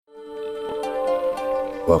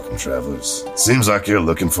Welcome, travelers. Seems like you're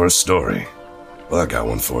looking for a story. Well, I got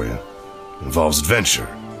one for you. It involves adventure,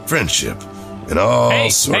 friendship, and all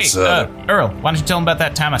sorts of... Earl, why don't you tell him about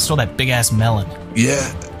that time I stole that big-ass melon?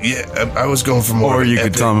 Yeah, I was going for more... Or you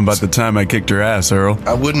could tell him about the time I kicked your ass, Earl.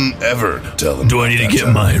 I wouldn't ever tell them. Do I need to get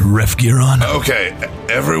my ref gear on? Okay,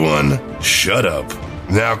 everyone, shut up.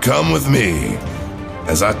 Now come with me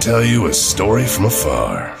as I tell you a story from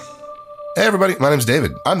afar. Hey everybody, my name's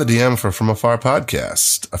David. I'm the DM for From Afar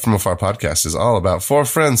Podcast. From Afar Podcast is all about four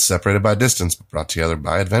friends separated by distance, but brought together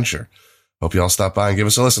by adventure. Hope you all stop by and give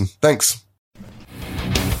us a listen. Thanks.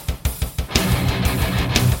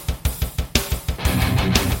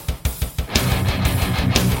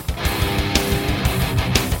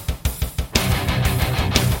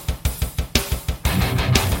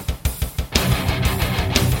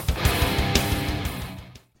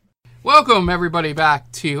 Welcome, everybody,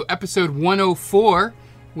 back to episode 104,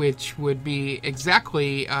 which would be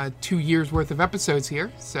exactly 2 years' worth of episodes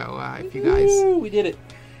here. So if you guys we did it.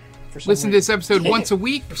 Listen to this episode once a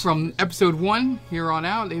week from episode 1 here on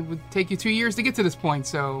out, it would take you 2 years to get to this point.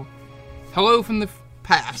 So hello from the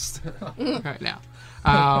past right now.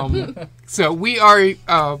 So we are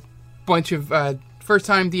a bunch of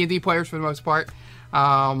first-time D&D players for the most part.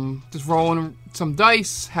 Just rolling some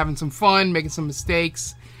dice, having some fun, making some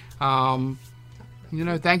mistakes.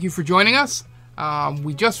 Thank you for joining us.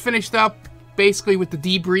 We just finished up basically with the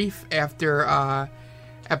debrief after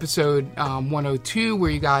episode 102,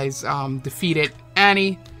 where you guys defeated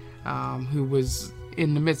Annie, who was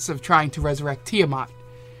in the midst of trying to resurrect Tiamat.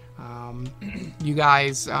 You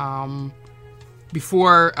guys,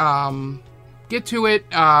 before get to it,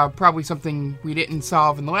 probably something we didn't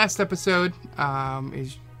solve in the last episode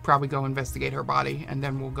is probably go investigate her body, and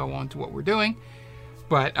then we'll go on to what we're doing.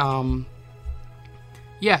 But,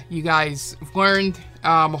 you guys learned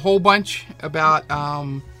a whole bunch about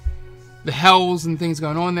the hells and things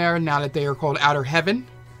going on there now that they are called Outer Heaven.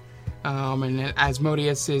 And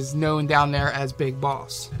Asmodeus is known down there as Big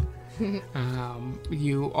Boss.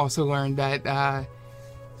 You also learned that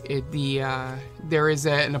there is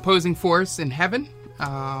an opposing force in heaven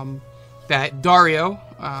that Dario,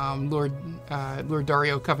 Lord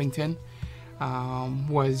Dario Covington,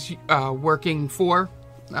 was working for.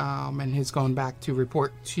 And has gone back to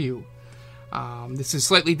report to you. This is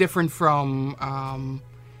slightly different from,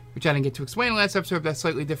 which I didn't get to explain in the last episode, but that's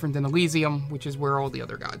slightly different than Elysium, which is where all the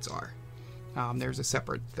other gods are. There's a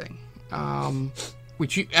separate thing,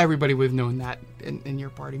 which everybody would have known that in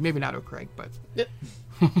your party. Maybe not O'Craig, but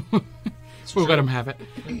we'll let him have it.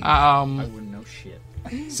 I wouldn't know shit.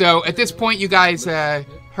 So at this point, you guys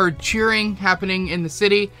heard cheering happening in the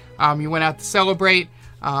city. You went out to celebrate.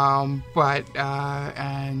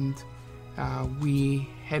 We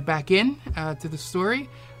head back in to the story.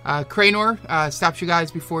 Cranor stops you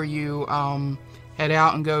guys before you head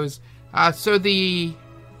out and goes, so the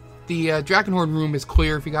Drakenhorn room is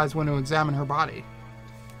clear if you guys want to examine her body.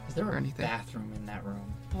 Is there a bathroom in that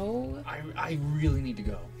room? Oh. I really need to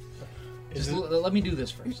go. Let me do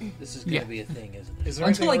this first. This is going to be a thing, isn't it? Is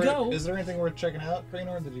there anything worth checking out,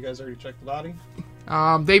 Cranor? Did you guys already check the body?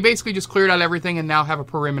 They basically just cleared out everything and now have a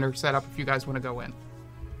perimeter set up if you guys want to go in.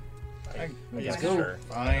 Sure.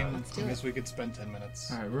 Fine. I guess we could spend 10 minutes.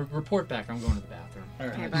 All right, report back. I'm going to the bathroom. All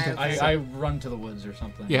right. Okay, I run to the woods or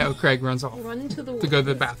something. Yeah, O'Craig runs off to go to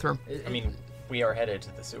the bathroom. I mean, we are headed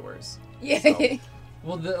to the sewers. Yeah. So.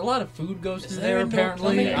 Well, a lot of food goes through there there,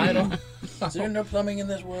 apparently. I don't. Is there no plumbing in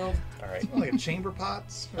this world? All right. Like a chamber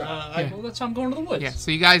pots? Well, that's how I'm going to the woods. Yeah, so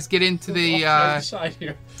you guys get into the... side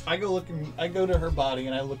here. I go to her body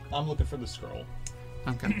and I'm looking for the scroll.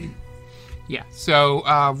 Okay. Yeah, so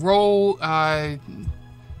roll...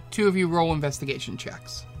 two of you roll investigation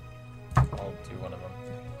checks. I'll do one of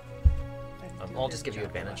them. I'll just give you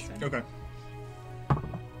advantage. Okay.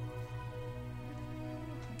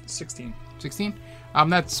 16. 16?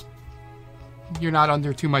 That's... You're not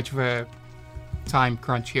under too much of a time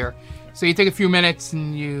crunch here. So you take a few minutes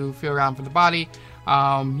and you feel around for the body.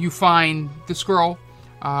 You find the scroll.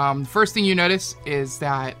 The first thing you notice is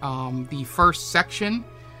that the first section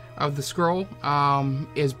of the scroll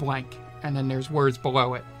is blank. And then there's words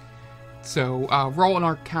below it. So roll an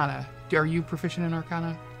Arcana. Are you proficient in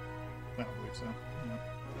Arcana? I don't believe so.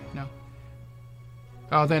 No?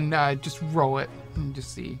 Oh, then just roll it and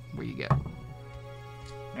just see what you get.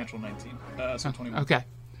 Natural 19. So 21. Okay.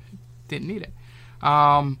 Didn't need it.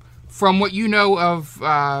 From what you know of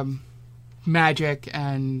magic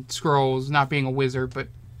and scrolls, not being a wizard, but,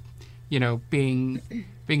 you know, being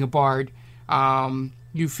a bard,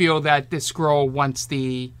 you feel that this scroll, once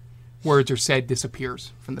the words are said,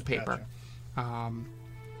 disappears from the paper. Gotcha.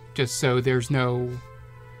 Just so there's no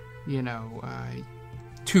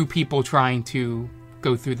two people trying to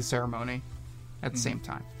go through the ceremony at the same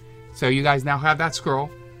time. So you guys now have that scroll.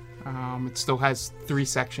 It still has 3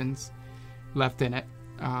 sections left in it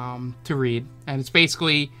to read. And it's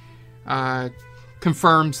basically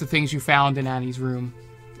confirms the things you found in Annie's room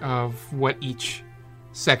of what each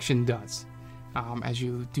section does as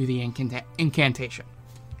you do the incantation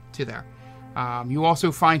to there. You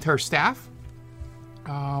also find her staff.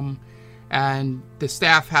 And the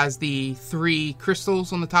staff has the 3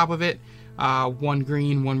 crystals on the top of it. 1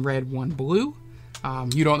 green, 1 red, 1 blue.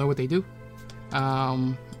 You don't know what they do,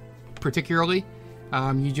 particularly.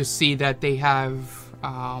 You just see that they have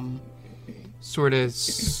sort of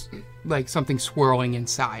like something swirling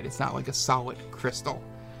inside. It's not like a solid crystal.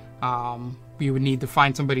 You would need to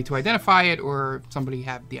find somebody to identify it, or somebody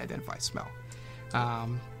have the identify spell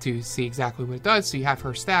to see exactly what it does. So you have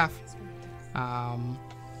her staff.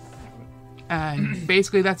 And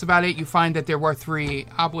basically that's about it. You find that there were 3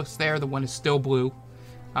 obelisks there. The one is still blue.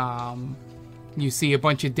 You see a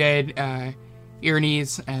bunch of dead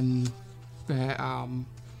Irnies, and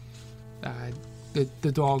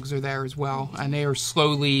the dogs are there as well. And they are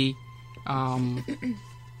slowly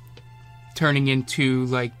turning into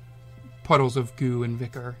like puddles of goo and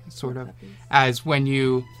vicar, sort of, as when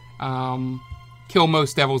you kill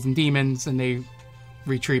most devils and demons and they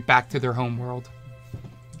retreat back to their home world.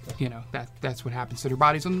 That's what happens to their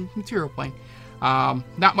bodies on the material plane.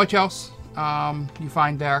 Not much else you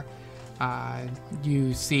find there.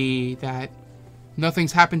 You see that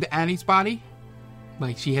nothing's happened to Annie's body.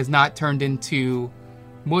 Like, she has not turned into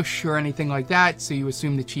mush or anything like that, so you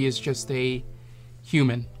assume that she is just a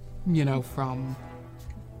human, from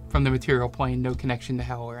the material plane, no connection to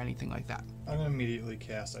hell or anything like that. I'm going to immediately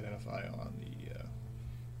cast Identify on the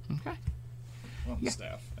okay. the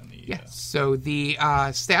staff. And the, So the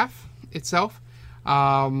staff itself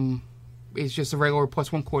is just a regular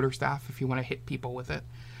 +1 quarterstaff if you want to hit people with it.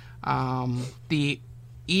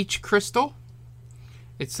 Each crystal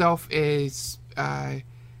itself is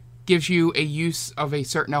gives you a use of a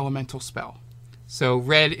certain elemental spell. So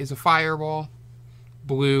red is a fireball,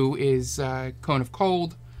 blue is cone of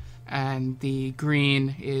cold, and the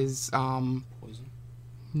green is poison.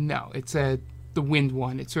 No, it's the wind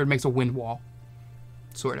one. It sort of makes a wind wall,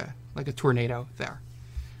 sort of like a tornado there.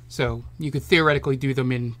 So you could theoretically do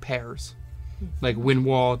them in pairs, like wind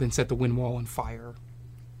wall, then set the wind wall on fire.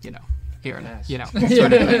 Here and there.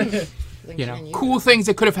 Sort of, cool things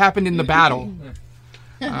that could have happened in the battle.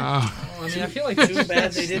 I feel like too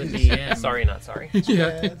bad they didn't. Yeah, sorry, not sorry.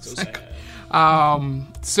 Yeah, so sad.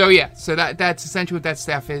 So that's essentially what that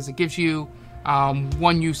staff is. It gives you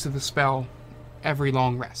 1 use of the spell every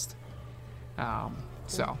long rest.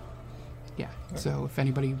 So if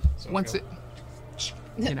anybody wants it,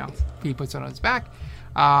 he puts it on his back.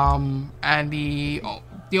 And the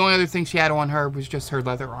only other thing she had on her was just her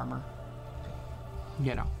leather armor.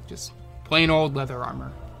 Just plain old leather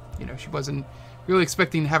armor. She wasn't really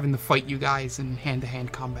expecting having to fight you guys in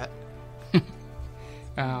hand-to-hand combat.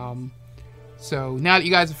 So now that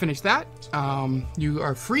you guys have finished that, you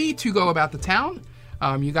are free to go about the town.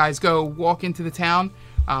 You guys go walk into the town,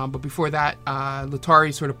 but before that,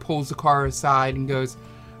 Latari sort of pulls the car aside and goes,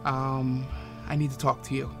 I need to talk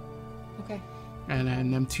to you. Okay. And then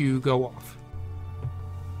them 2 go off.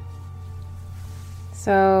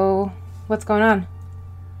 So, what's going on?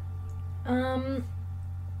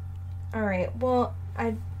 Alright, well,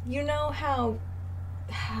 how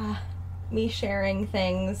me sharing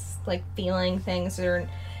things, like feeling things,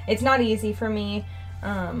 it's not easy for me.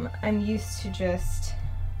 I'm used to just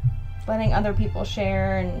letting other people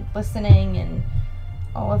share and listening and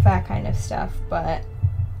all of that kind of stuff, but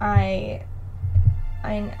I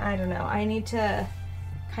don't know. I need to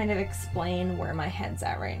kind of explain where my head's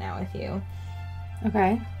at right now with you.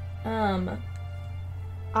 Okay.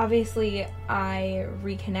 Obviously, I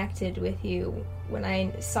reconnected with you when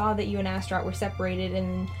I saw that you and Astaroth were separated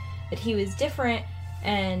and that he was different,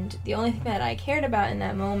 and the only thing that I cared about in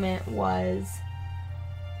that moment was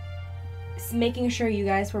making sure you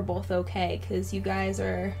guys were both okay, because you guys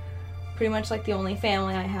are pretty much like the only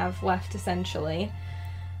family I have left, essentially.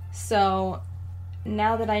 So,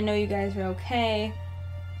 now that I know you guys are okay,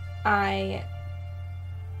 I'm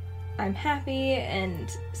happy and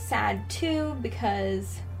sad too,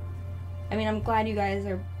 because I'm glad you guys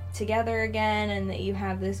are together again and that you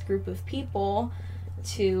have this group of people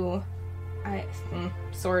to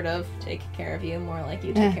sort of take care of you, more like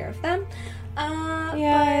you take care of them.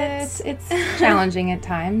 Yeah, but it's challenging at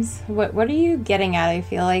times. What are you getting at? I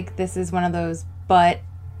feel like this is one of those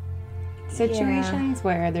situations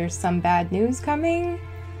where there's some bad news coming.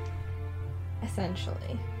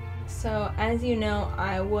 Essentially. So, as you know,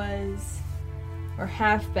 I was, or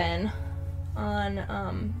have been, on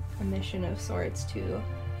a mission of sorts to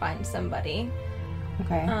find somebody.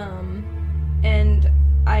 Okay. And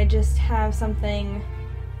I just have something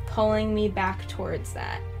pulling me back towards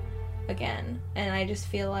that again. And I just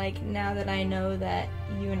feel like now that I know that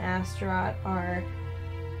you and Astaroth are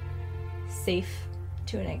safe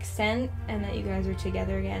to an extent and that you guys are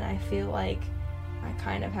together again, I feel like I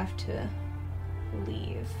kind of have to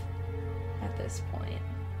leave at this point.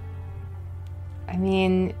 I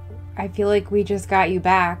mean, I feel like we just got you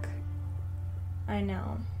back. I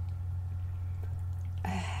know.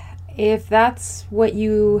 If that's what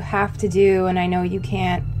you have to do, and I know you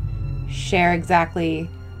can't share exactly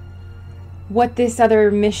what this other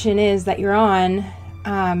mission is that you're on,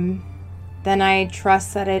 then I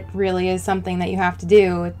trust that it really is something that you have to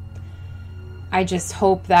do. I just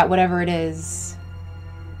hope that whatever it is,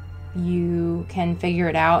 you can figure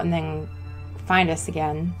it out and then find us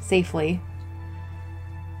again safely.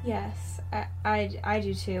 Yes, I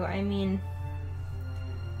do too. I mean,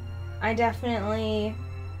 I definitely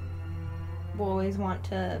will always want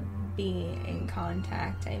to be in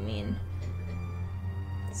contact. I mean,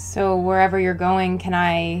 so wherever you're going, can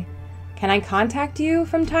I contact you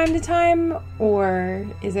from time to time, or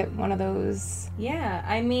is it one of those? Yeah,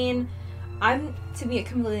 I mean, to be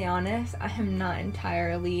completely honest, I am not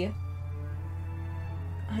entirely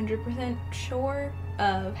 100% sure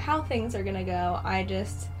of how things are gonna go. I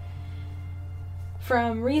just,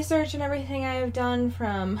 from research and everything I have done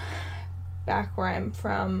from back where I'm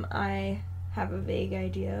from, I have a vague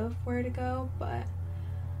idea of where to go, but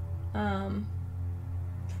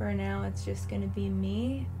for now it's just gonna be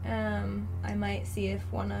me. I might see if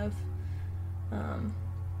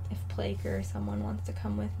if Blake or someone wants to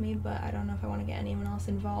come with me, but I don't know if I want to get anyone else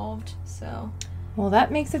involved, so. Well,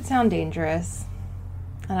 that makes it sound dangerous,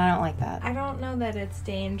 and I don't like that. I don't know that it's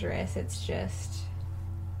dangerous, it's just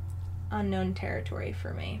unknown territory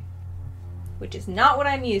for me, which is not what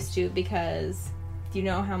I'm used to, because you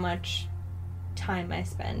know how much time I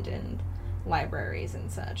spend in libraries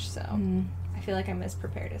and such, so I feel like I'm as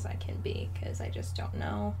prepared as I can be, because I just don't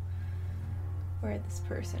know where this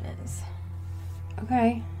person is.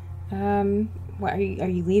 Okay. What, are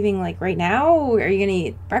you leaving like right now? Are you gonna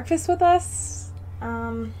eat breakfast with us?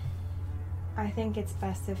 I think it's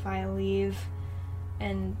best if I leave,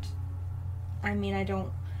 and I mean, I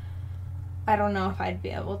don't know if I'd be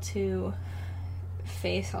able to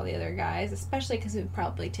face all the other guys, especially because it would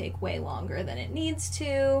probably take way longer than it needs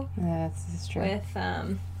to. That's true. With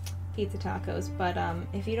pizza tacos, but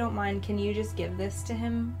if you don't mind, can you just give this to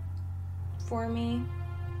him for me?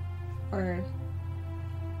 Or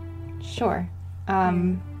sure.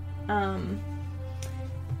 As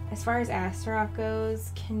far as Astaroth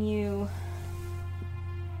goes, can you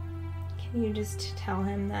just tell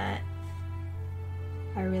him that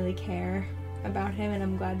I really care about him and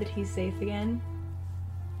I'm glad that he's safe again?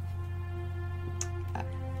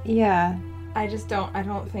 Yeah. I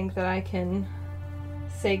don't think that I can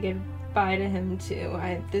say goodbye to him too.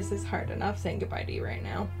 This is hard enough saying goodbye to you right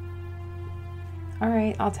now. All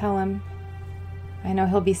right, I'll tell him. I know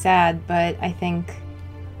he'll be sad, but I think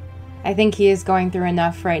he is going through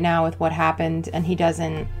enough right now with what happened, and he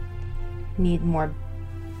doesn't need more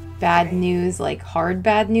bad news, like hard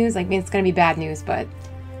bad news. Like, I mean, it's going to be bad news, but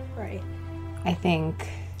right. I think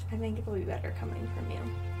it'll be better coming from you.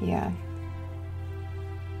 Yeah.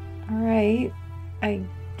 All right. I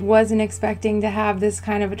wasn't expecting to have this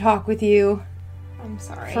kind of a talk with you. I'm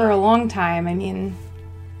sorry. For a long time. I mean,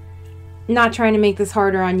 not trying to make this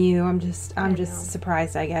harder on you. I'm just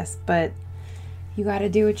surprised, I guess, but you got to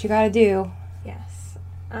do what you got to do. Yes.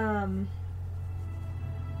 And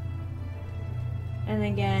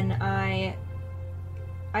again, I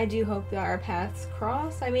do hope that our paths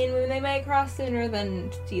cross. I mean, they might cross sooner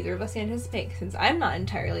than either of us anticipate, since I'm not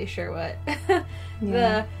entirely sure what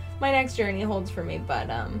my next journey holds for me, but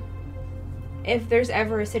if there's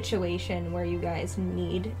ever a situation where you guys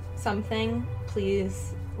need something,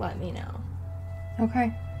 please let me know.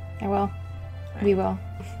 Okay, I will. Right. We will.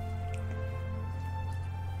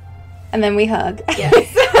 And then we hug.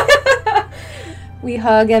 Yes. We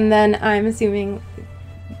hug, and then I'm assuming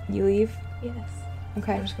you leave? Yes.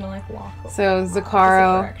 Okay. I'm just gonna walk. So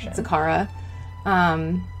Zakara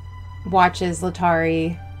watches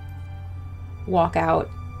Latari walk out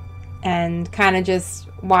and kind of just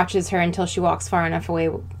watches her until she walks far enough away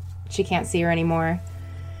she can't see her anymore.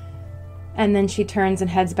 And then she turns and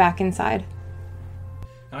heads back inside.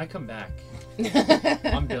 And I come back.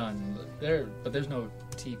 I'm done. But there's no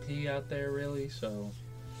TP out there really, so.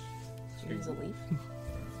 Use a leaf.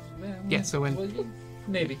 Yeah, so when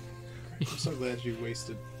maybe. I'm so glad you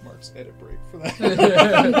wasted Mark's edit break for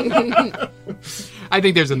that. I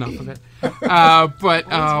think there's enough of it. But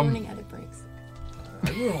ruining edit breaks.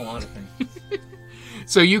 I ruin a lot of things.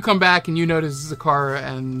 so you come back and you notice Zakara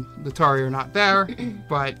and Latari are not there,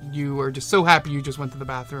 but you are just so happy you just went to the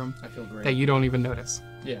bathroom I feel great. that you don't even notice.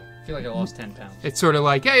 Yeah, I feel like I lost 10 pounds. It's sort of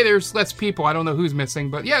like, hey, there's less people. I don't know who's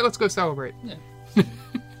missing, but yeah, let's go celebrate. Yeah.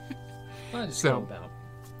 I just So- go about.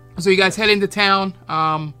 So you guys head into town.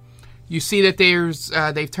 You see that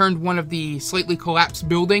they've turned one of the slightly collapsed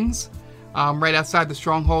buildings right outside the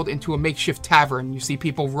stronghold into a makeshift tavern. You see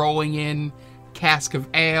people rolling in cask of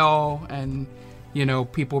ale and,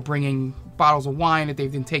 people bringing bottles of wine that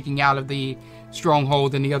they've been taking out of the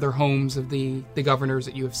stronghold and the other homes of the governors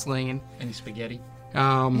that you have slain. Any spaghetti?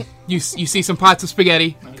 You see some pots of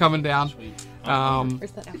spaghetti coming down. Sweet.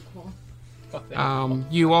 Where's that alcohol? Fuck that.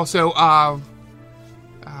 You also, I'll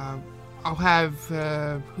have,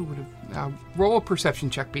 who would have, roll a perception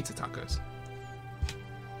check, Pizza Tacos.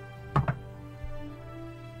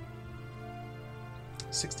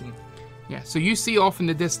 16. Yeah, so you see off in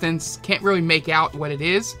the distance, can't really make out what it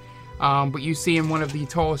is, but you see in one of the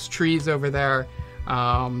tallest trees over there,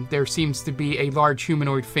 there seems to be a large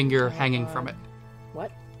humanoid figure hanging from it.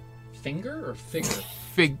 What? Finger or figure?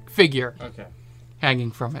 Figure Okay.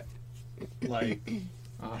 hanging from it. Like,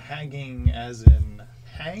 hanging as in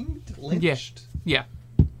hanged? Lynched? Yeah.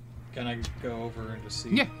 Can I go over and just see?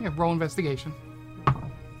 Yeah, roll investigation.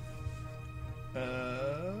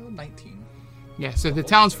 19. Yeah, so the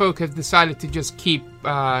townsfolk have decided to just keep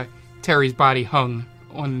Terry's body hung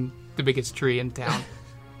on the biggest tree in town.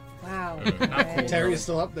 Wow. Terry's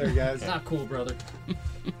still up there, guys. It's not cool, brother.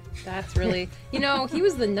 That's really... he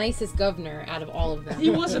was the nicest governor out of all of them. He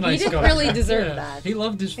was a nice He didn't guy. really deserve Yeah. that. He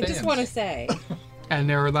loved his I fans. just want to say. And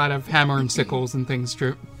there are a lot of hammer and sickles and things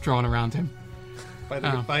drawn around him. Fight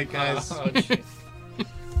a good fight, guys. Oh, shit. Wait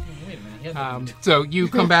a minute. He had So you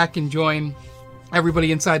come back and join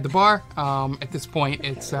everybody inside the bar. At this point,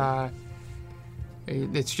 it's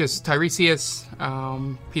just Tiresias,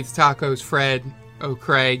 Pizza Tacos, Fred,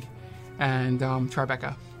 O'Craig, and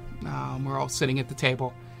Tribeca. We're all sitting at the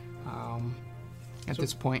table at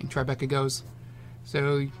this point, and Tribeca goes,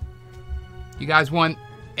 so you guys want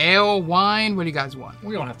ale, wine? What do you guys want?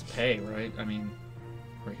 we don't have to pay, right? I mean,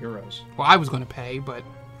 we're heroes. Well, I was going to pay, but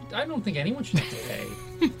I don't think anyone should have to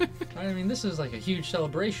pay. I mean, this is like a huge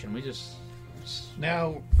celebration. We just...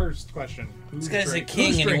 Now, first question. Who's This guy's a Who's king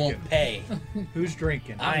and he drinking? won't pay. Who's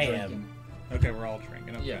drinking? I drinking. am. Okay, we're all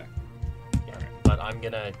drinking. Okay. Yeah. But I'm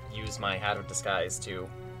gonna use my hat of disguise to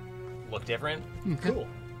look different. Cool.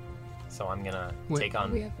 So I'm gonna Wait. take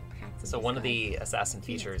on. We have hats So one of the assassin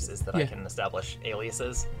features is that I Yeah. can establish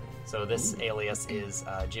aliases. So this alias is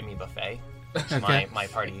Jimmy Buffet, Okay. my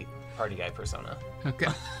party guy persona. okay.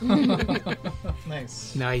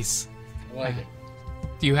 Nice. Nice. I like it.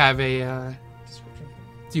 Do you have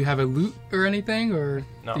a loot or anything, or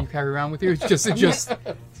No. do you carry around with you? It's just that.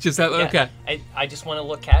 Yeah, Okay. I just want to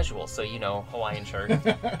look casual, so Hawaiian shirt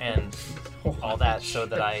and all that, so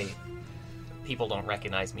that people don't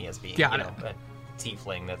recognize me as being Got it. a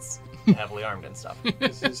tiefling that's heavily armed and stuff.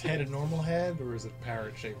 Is his head a normal head or is it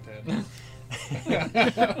parrot-shaped head?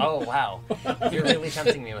 Oh wow, you're really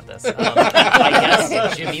tempting me with this. I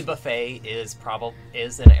guess Jimmy Buffet is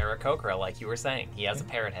an Aarakocra, like you were saying. He has a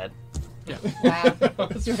parrot head. Wow.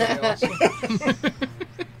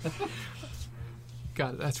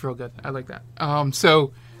 Got it. That's real good. I like that.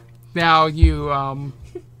 So now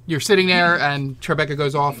you're sitting there, and Tribeca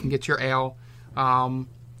goes off and gets your ale.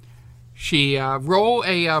 She roll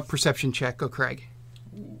a perception check. Go, Craig.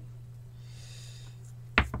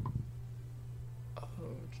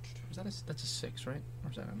 That's a 6, right? Or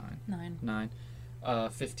is that a 9? 9. 9.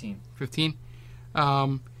 15. 15.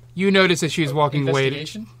 You notice that she's walking away.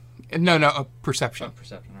 Investigation? No, a perception. Oh,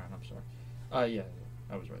 perception. All right, I'm sorry. Yeah,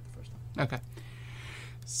 I was right the first time. Okay.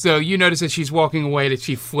 So you notice that she's walking away, that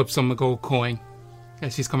she flips on the gold coin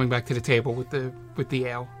as she's coming back to the table with the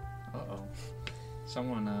ale. Uh-oh.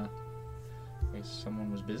 Someone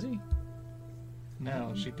was busy?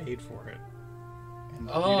 No, she paid for it. And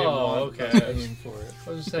you Oh, didn't want okay. paying for it. I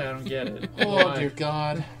was just saying, I don't get it. Oh, Why? dear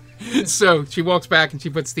God. So she walks back and she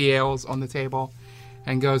puts the ales on the table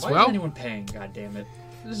and goes, Why well, is anyone paying, goddammit?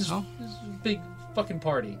 This is a big fucking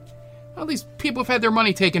party. well, these people have had their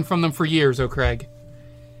money taken from them for years, O'Craig.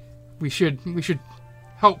 We should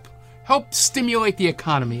help stimulate the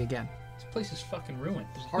economy again. This place is fucking ruined.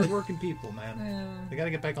 There's hardworking people, man. They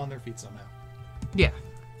gotta get back on their feet somehow. Yeah.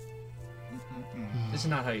 This is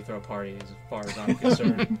not how you throw a party, as far as I'm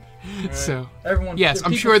concerned. Right? So, everyone, yes,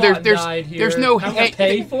 I'm people sure fought and died there's here. no Have to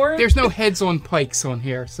pay for it. There's no heads on pikes on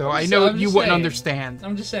here, so I know I'm you just wouldn't saying. understand.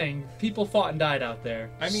 I'm just saying, people fought and died out there.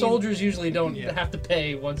 I mean, soldiers usually don't have to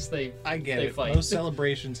pay once they I get they it. fight. Most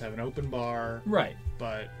celebrations have an open bar, right?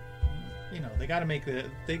 But they got to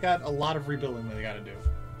they got a lot of rebuilding that they got to do.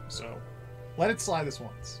 So let it slide this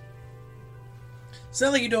once. It's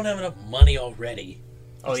not like you don't have enough money already.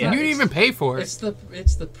 Oh You didn't even pay for it. It's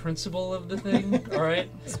the principle of the thing. All right.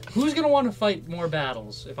 Who's gonna want to fight more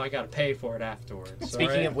battles if I got to pay for it afterwards?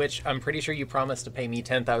 Speaking of which, I'm pretty sure you promised to pay me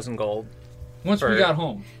 10,000 gold. Once we got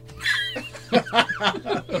home.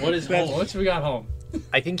 What is home? Once we got home.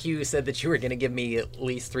 I think you said that you were going to give me at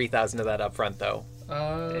least 3,000 of that up front, though.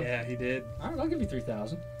 Yeah, he did. All right, I'll give you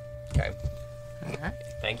 3,000. Okay. All right.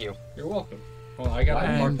 Thank you. You're welcome. Well, I got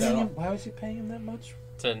to mark that up. Why was he paying him that much?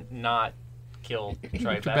 To not kill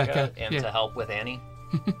Tribeca Tribeca, and to help with Annie.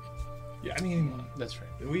 Yeah, I mean, that's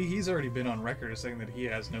right. He's already been on record as saying that he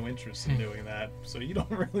has no interest in doing that, so you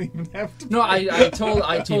don't really even have to. No, pay. I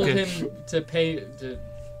told him to pay.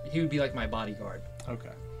 He would be like my bodyguard.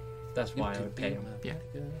 Okay. That's why I would pay him. Yeah.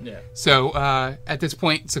 Yeah. So at this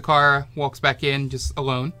point, Sakara walks back in just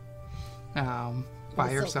alone,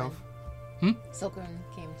 by herself. Silken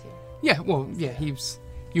came too. Yeah. Well, yeah.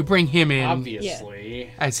 You bring him in. Obviously.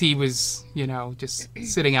 As he was, just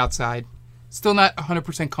sitting outside, still not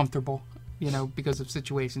 100% comfortable, because of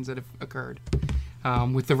situations that have occurred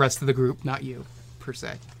with the rest of the group, not you, per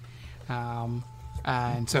se.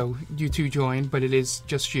 And so you two join, but it is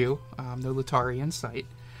just you, no Latari in sight.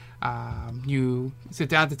 You sit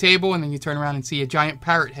down at the table, and then you turn around and see a giant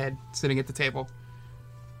parrot head sitting at the table.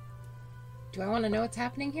 Do I want to know what's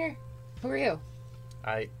happening here? Who are you?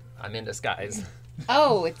 I'm in disguise.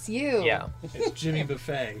 Oh, it's you. Yeah. It's Jimmy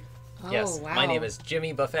Buffet. Oh, Yes, wow. my name is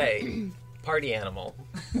Jimmy Buffet, party animal.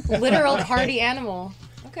 Literal party animal.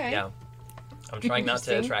 Okay. Yeah. I'm trying not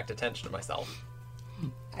to Interesting. attract attention to myself.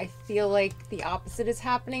 I feel like the opposite is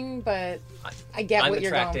happening, but I get what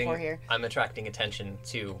you're going for here. I'm attracting attention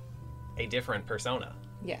to a different persona.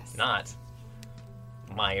 Yes. Not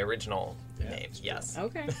my original name. Yes.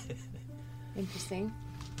 Okay. Interesting.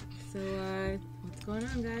 So, what's going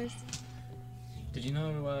on, guys? Did you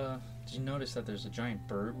notice that there's a giant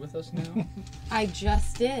bird with us now? I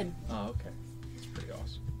just did. Oh, okay. It's pretty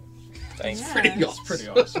awesome. Thanks. Yeah. It's pretty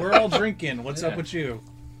awesome. We're all drinking. What's up with you?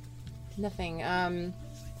 Nothing.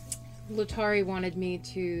 Latari wanted me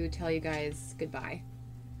to tell you guys goodbye.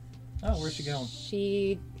 Oh, where's she going?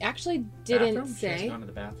 She actually didn't Bathroom? She hasn't say. gone to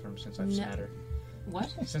the bathroom since I've met her.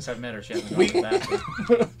 What? Since I've met her, she hasn't gone to the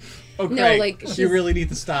bathroom. Okay. No, like, you she's- really need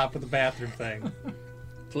to stop with the bathroom thing.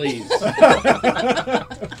 Please.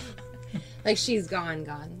 Like, she's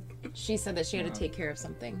gone. She said that she had to take care of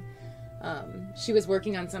something. She was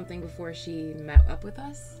working on something before she met up with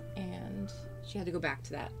us, and she had to go back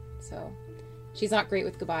to that. So, she's not great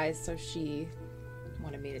with goodbyes, so she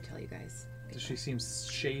wanted me to tell you guys. Does she seem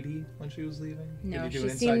shady when she was leaving? No, Did you do she an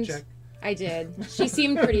inside seemed. check? I did. She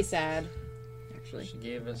seemed pretty sad, actually. She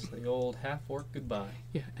gave us the old half-orc goodbye.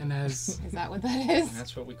 Yeah, and as Is that what that is?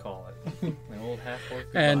 That's what we call it. The old half-orc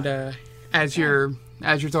goodbye. and as you're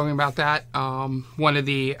talking about that, one of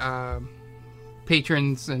the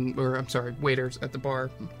patrons waiters at the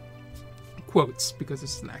bar, quotes, because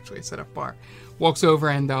this isn't actually a set-up bar, walks over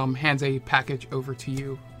and hands a package over to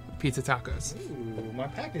you, pizza tacos. Ooh, my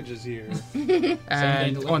package is here.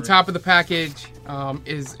 And on top of the package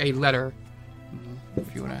is a letter.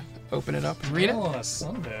 If you want to open it up and read it. On a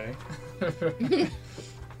Sunday.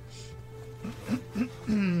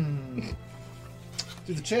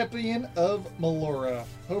 To the champion of Melora.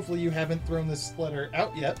 Hopefully you haven't thrown this letter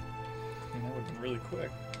out yet. And that would have been really quick.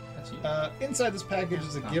 That's you. Inside this package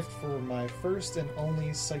is a gift for my first and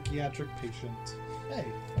only psychiatric patient. Hey,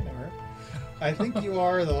 I know her. I think you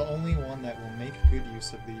are the only one that will make good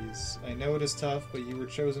use of these. I know it is tough, but you were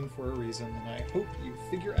chosen for a reason, and I hope you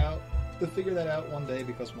figure that out one day,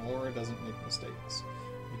 because Melora doesn't make mistakes.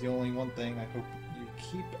 The only one thing, I hope you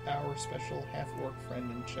keep our special half-orc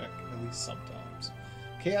friend in check, at least sometimes.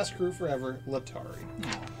 Chaos Crew forever, Latari.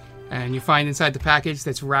 And you find inside the package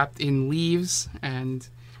that's wrapped in leaves and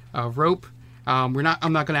rope. I'm not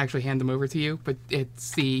going to actually hand them over to you, but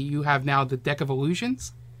you have now the Deck of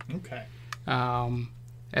Illusions. Okay.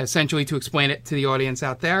 Essentially, to explain it to the audience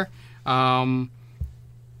out there, a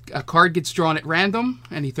card gets drawn at random,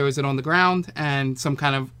 and he throws it on the ground, and some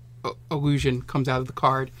kind of illusion comes out of the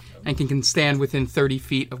card and can stand within 30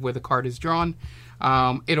 feet of where the card is drawn.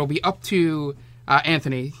 It'll be up to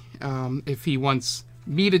Anthony if he wants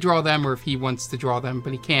me to draw them or if he wants to draw them,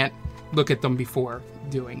 but he can't look at them before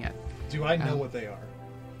doing it. Do I know what they are?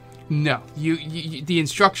 No. You the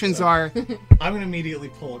instructions are... I'm going to immediately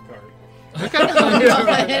pull a card. Okay.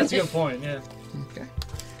 That's a good point, yeah. Okay.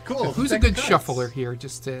 Cool. So who's a good shuffler here,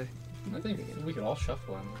 just to... I think we could all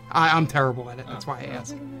shuffle them. I'm terrible at it, that's why I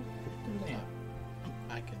asked.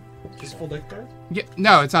 I can. Just full deck card? Yeah,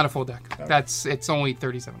 no, it's not a full deck. Okay. It's only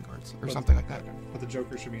 37 cards, or something like that. Okay. But the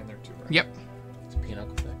Joker should be in there too, right? Yep. It's a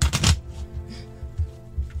pinochle deck.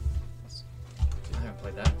 I haven't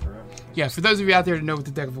played that in forever. Yeah, for those of you out there that know what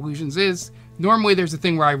the Deck of Illusions is, normally there's a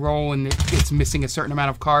thing where I roll and it's missing a certain amount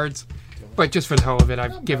of cards. But just for the hell of it,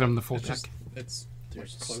 I've given them the full deck. It's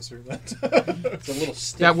closer than It's a little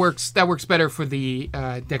stiff. That works better for the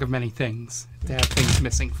Deck of Many Things, to have things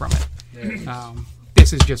missing from it.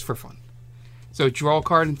 This is just for fun. So draw a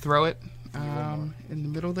card and throw it in the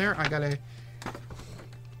middle there. I gotta...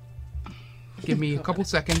 Give me a couple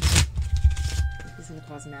seconds. This is going to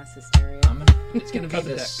cause mass hysteria. It's going to be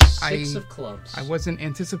the deck. 6 of clubs. I wasn't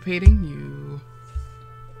anticipating you...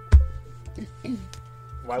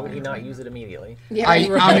 Why would he not use it immediately? Yeah,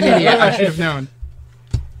 I'm an idiot. I should have known.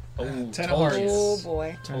 Oh, 10 of told hearts. you. Oh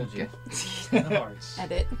boy. Told you. 10 of hearts.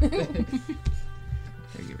 Edit. Here,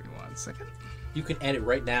 give me 1 second. You can edit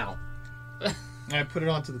right now. I put it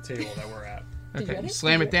onto the table that we're at. Okay, you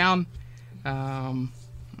slam it down.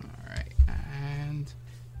 Alright, and...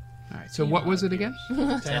 Alright, so what was it again?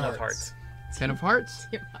 10 of hearts. 10 of hearts?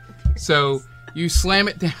 So, you slam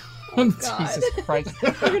it down... Jesus Christ.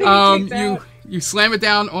 You slam it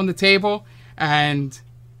down on the table, and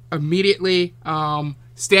immediately,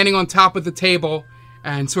 standing on top of the table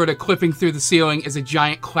and sort of clipping through the ceiling is a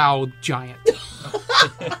giant cloud giant.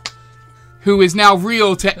 Who is now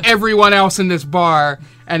real to everyone else in this bar,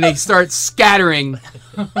 and they start scattering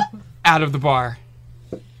out of the bar.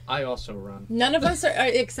 I also run. None of us are,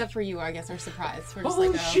 except for you, I guess, are surprised. We're just like,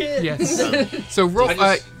 oh. shit! Yes. So roll.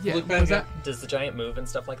 Yeah. look What was that? Does the giant move and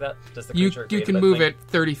stuff like that? Does the You creature you create can a move thing? it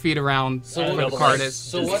 30 feet around So where what the the card fuck- is.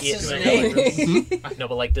 So Does what's it his move? name? No,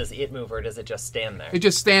 but like, does it move or does it just stand there? It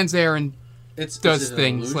just stands there and It's does is it an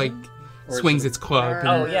things like illusion? Or is swings it- its club.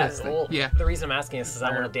 Oh, and yeah. does things. Well, Yeah. the reason I'm asking is because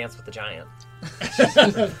I want to dance with the giant.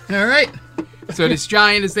 All right. So this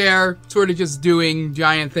giant is there, sort of just doing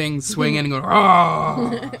giant things, swinging and going,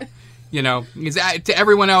 oh. You know, to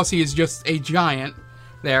everyone else, he is just a giant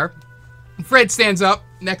there. Fred stands up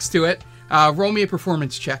next to it. Roll me a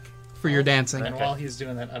performance check for your dancing. And while he's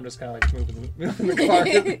doing that, I'm just kind of like moving the card.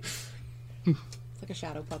 It's like a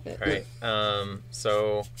shadow puppet. All right.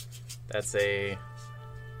 So that's a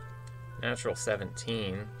natural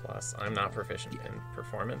 17 plus. I'm not proficient in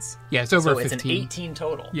performance. Yeah, it's over so 15. It's an 18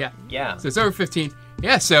 total. Yeah. Yeah. So it's over 15.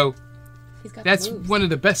 Yeah, so He's got that's the moves. one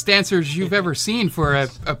of the best dancers you've ever seen for a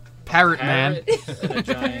parrot man. And a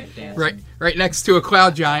giant dancing. Right next to a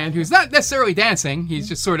cloud giant who's not necessarily dancing. He's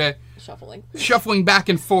just sort of Shuffling. shuffling back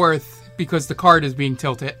and forth because the card is being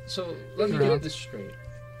tilted. So let me get this straight.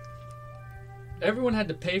 Everyone had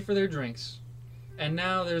to pay for their drinks, and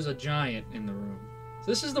now there's a giant in the room.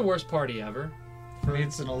 This is the worst party ever. For me,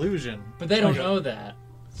 it's an illusion. But they don't know that.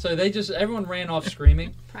 So everyone ran off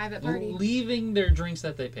screaming, Private party. leaving their drinks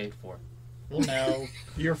that they paid for. Well, now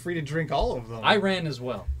you're free to drink all of them. I ran as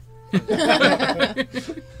well.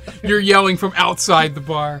 You're yelling from outside the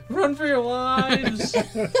bar. Run for your lives!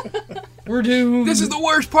 We're doomed! This is the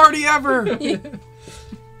worst party ever!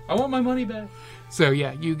 I want my money back. So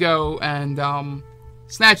yeah, you go and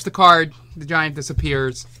snatch the card. The giant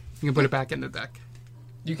disappears. You can put it back in the deck.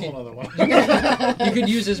 You Pull can another one. you could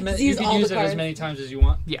use as many Use all the it as cards. many times as you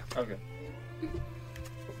want. Yeah. Okay.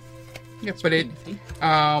 Yeah, but it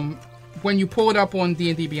when you pull it up on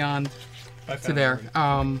D&D Beyond I to found there, it.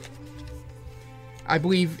 I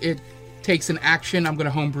believe it takes an action. I'm going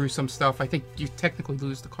to homebrew some stuff. I think you technically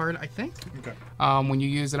lose the card, I think. Okay. When you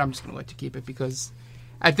use it, I'm just going to let you keep it because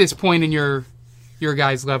at this point in your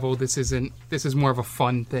guys' level, this is more of a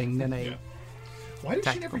fun thing than a... Yeah. Why did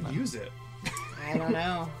she tactical never one. use it? I don't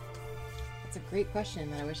know. That's a great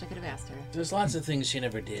question that I wish I could have asked her. There's lots of things she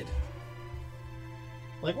never did.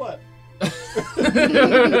 Like what?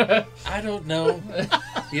 I don't know.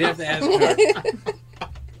 You'd have to ask her.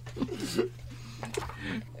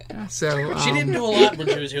 So She didn't do a lot when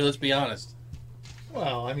she was here, let's be honest.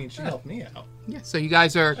 Well, I mean, she helped me out. Yeah, so you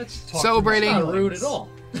guys are Talk celebrating. to Not rude at all.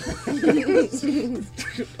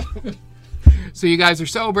 So you guys are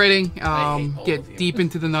celebrating. hate all of Get you. deep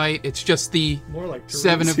into the night. It's just the More like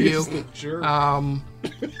seven of you. Teresa's the jerk.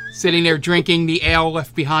 sitting there drinking the ale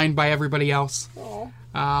left behind by everybody else.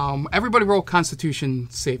 Everybody roll Constitution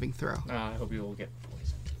saving throw. I hope you will get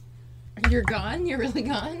poisoned. You're gone? You're really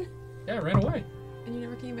gone? Yeah, I ran away. And you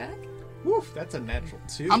never came back? Woof, that's a natural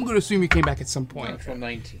 2. I'm going to assume you came back at some point. Natural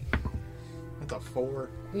 19. a 4.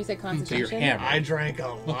 You said So concentration? you're hammered. I drank a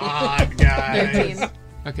lot, guys. 13.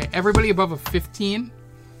 Okay, everybody above a 15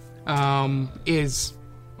 is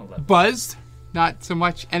 11. buzzed. Not so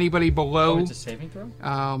much anybody Oh, below. it's a saving throw?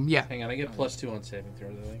 Yeah, Hang on, I get +2 on saving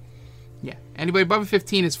throws, I think. yeah. Anybody above a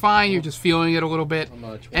 15 is fine. You're just feeling it a little bit. I'm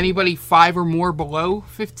not 20. Anybody 5 or more below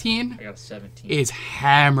 15 I got a 17. is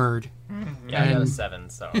hammered. Yeah, I got a And- 7,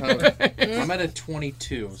 so. I'm at a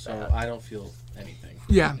 22, so I don't feel anything.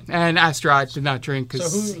 Yeah, and Astrad did not drink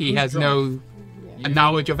because So he who's has drunk? no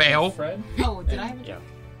knowledge of ale. Fred? Oh, did I have a Yeah.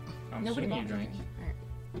 I'm Nobody assuming you bought drank.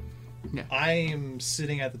 Alright. I am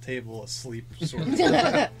sitting at the table asleep, sort of.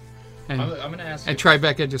 And, I'm going to ask and you.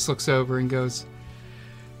 Tribeca just looks over and goes,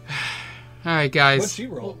 "All right, guys. What'd she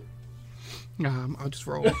roll? I'll just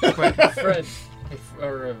roll." But, Fred,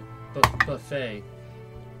 or Buffet,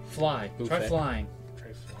 fly. Try Buffet. flying.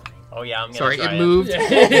 Oh, yeah, I'm going to sorry, try it moved.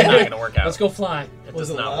 It's not going to work out. Let's go fly. It Was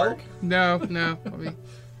does it not low? work. No. Let me...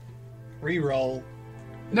 Reroll.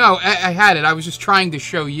 No, I had it. I was just trying to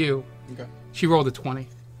show you. Okay. She rolled a 20.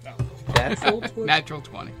 Natural? Natural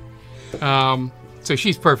 20. So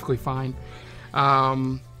she's perfectly fine.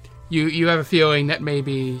 You have a feeling that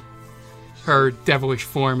maybe her devilish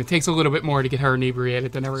form, it takes a little bit more to get her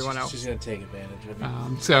inebriated than everyone else. She's going to take advantage of me.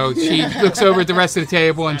 So she looks over at the rest of the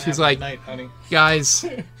table and she's like, Night, honey. "Guys,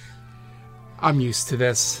 I'm used to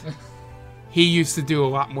this. He used to do a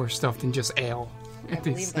lot more stuff than just ale." I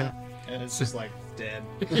believe that. And it's just like dead.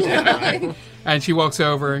 And she walks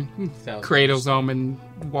over and Sounds cradles him and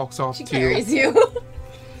walks off She to carries you.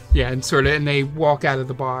 Yeah, and they walk out of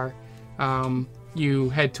the bar. You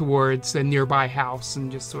head towards a nearby house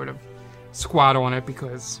and just sort of squat on it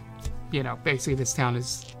because, basically this town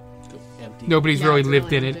is empty. nobody's Yeah, really it's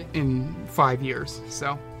lived really in it in 5 years.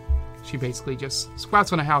 So she basically just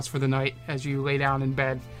squats on a house for the night as you lay down in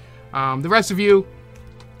bed. The rest of you,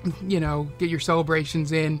 get your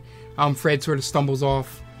celebrations in. Fred sort of stumbles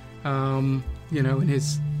off, in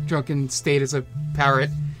his drunken state as a parrot,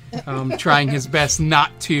 trying his best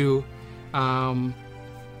not to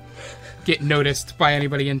get noticed by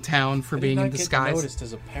anybody in town for being in disguise. Noticed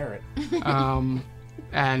as a parrot.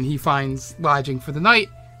 And he finds lodging for the night.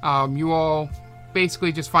 You all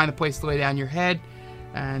basically just find a place to lay down your head.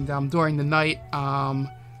 And during the night,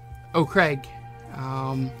 Craig,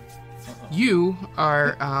 you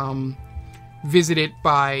are visited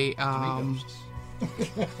by.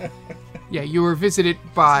 You were visited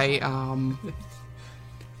by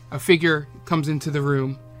a figure comes into the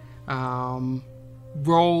room.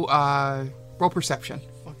 Roll perception.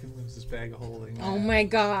 Fucking lose this bag of holding. Oh my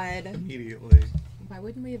god. Immediately. Why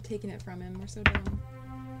wouldn't we have taken it from him? We're so dumb.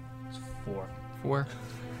 4.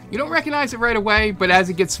 You don't recognize it right away, but as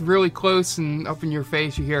it gets really close and up in your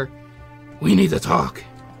face, you hear, "We need to talk."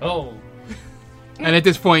 Oh. And at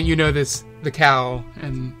this point, the cowl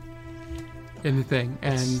and the thing,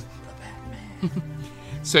 and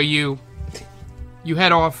so you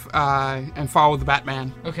head off and follow the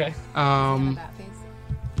Batman. Okay. Bat face.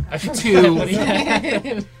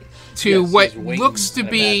 To Yes, what his wings looks to and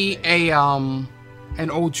a be bat an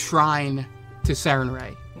old shrine to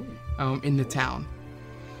Sarenrae in the town,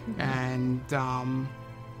 and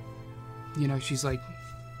she's like,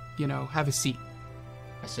 have a seat.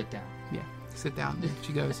 I sit down. Yeah, sit down. And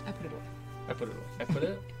she goes, I put it away. I put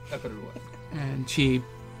it away. and she,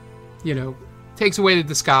 takes away the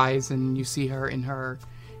disguise, and you see her in her,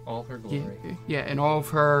 All her glory. in all of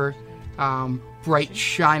her bright,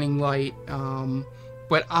 shining light.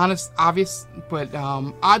 But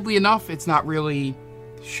oddly enough, it's not really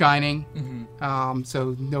shining. Mm-hmm.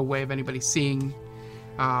 So no way of anybody seeing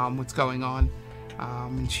what's going on.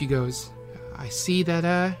 And she goes, "I see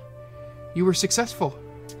that you were successful."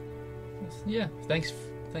 Yeah. Thanks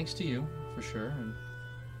to you for sure, and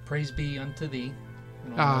praise be unto thee.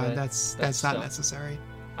 and all that That's not stuff. necessary.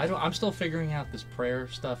 I'm still figuring out this prayer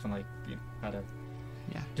stuff and how to.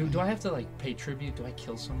 Yeah. Do I have to pay tribute? Do I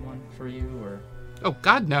kill someone for you or? Oh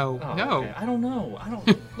God, no, Oh, no. okay. I don't know.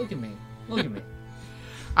 Look at me. Look at me.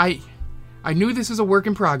 I knew this was a work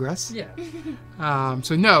in progress. Yeah.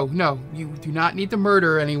 So no, you do not need to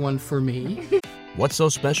murder anyone for me. What's so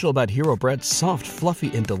special about Hero Bread's soft,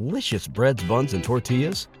 fluffy, and delicious breads, buns, and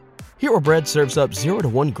tortillas? Hero Bread serves up 0 to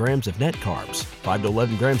 1 grams of net carbs, 5 to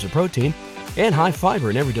 11 grams of protein, and high fiber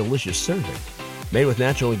in every delicious serving. Made with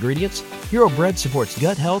natural ingredients, Hero Bread supports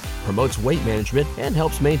gut health, promotes weight management, and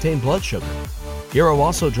helps maintain blood sugar. Hero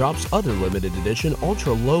also drops other limited edition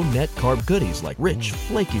ultra-low net carb goodies like rich,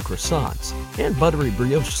 flaky croissants and buttery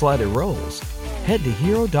brioche slider rolls. Head to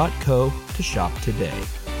hero.co to shop today.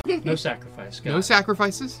 No sacrifice. Got No it.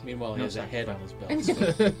 sacrifices. Meanwhile, he No has a head on his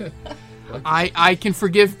belt. I can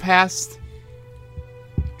forgive past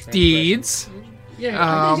deeds.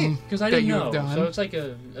 Yeah, because I that didn't you know. have done. So it's like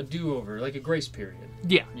a do-over, like a grace period.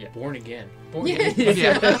 Yeah. Born again. Born Yeah. again.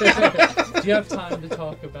 Yeah. Do you have time to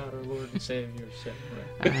talk about our Lord and Savior?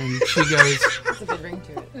 And she goes, That's a good ring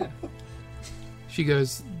to it. she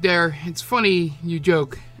goes, there, it's funny you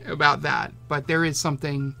joke about that, but there is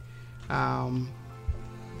something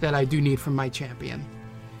that I do need from my champion.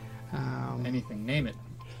 Anything, name it.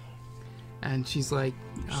 And she's like,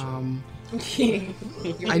 I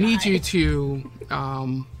need you to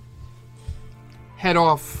head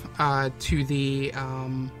off to the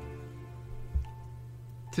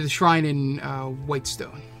shrine in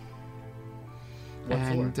Whitestone. What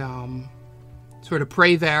and for? Sort of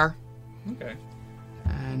pray there. Okay.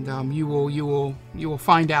 And you will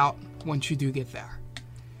find out once you do get there.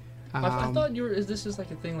 I thought you were. This is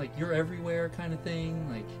like a thing, like you're everywhere kind of thing,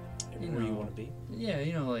 like Everywhere you want to be. Yeah,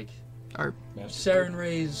 like Our Saren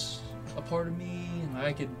Ray's a part of me, and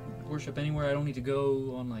I could worship anywhere. I don't need to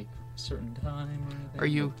go on like a certain time or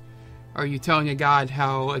anything. Are you telling a god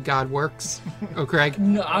how a god works? Oh, Craig.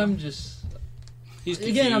 No, I'm just.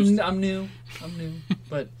 Again, I'm new,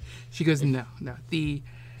 but she goes, no.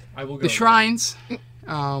 I will go the shrines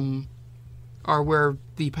are where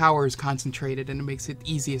the power is concentrated, and it makes it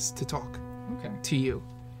easiest to talk to you.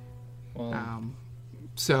 Well,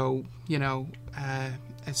 so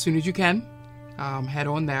as soon as you can, head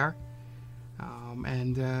on there,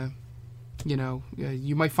 and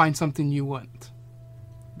you might find something you want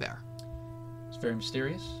there. it's very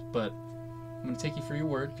mysterious, but I'm going to take you for your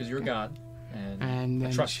word because you're a god, and And I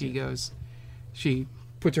then trust she you. goes, she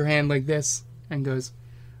puts her hand like this and goes,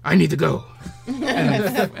 I need to go.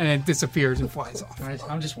 and it disappears and flies off.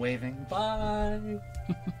 I'm just waving. Bye.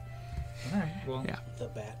 All right. Well, Yeah. The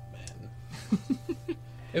Batman.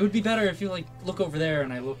 it would be better if you look over there,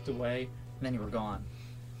 and I looked away, and then you were gone.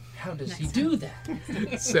 How does he do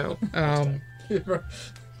that? So,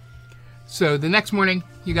 so the next morning,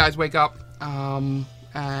 you guys wake up, and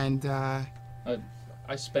I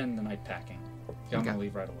spend the night packing. I'm Okay. gonna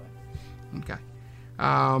leave right away. okay.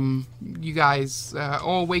 You guys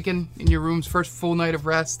all awaken in your rooms, first full night of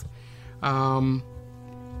rest. You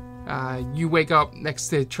wake up next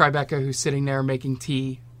to Tribeca, who's sitting there making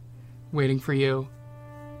tea, waiting for you.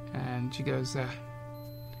 And she goes,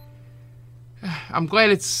 I'm glad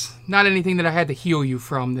it's not anything that I had to heal you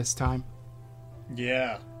from this time.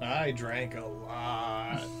 Yeah, I drank a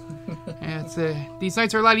lot. And these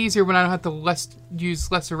nights are a lot easier when I don't have to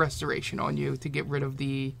use lesser restoration on you to get rid of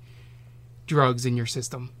the drugs in your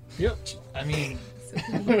system. Yep. I mean,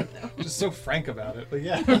 just so frank about it, but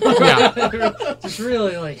yeah. Yeah. Just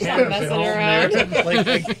really Stop messing around.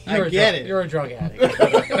 You're I get it. You're a drug addict.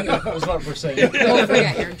 That's what we're saying. Don't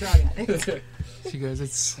forget, you're a drug addict. She goes,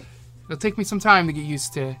 it'll take me some time to get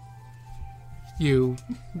used to you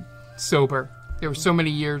sober. There were so many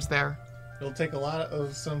years there. It'll take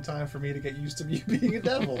some time for me to get used to you being a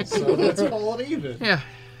devil, so let's call it even. Yeah.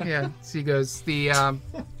 She goes,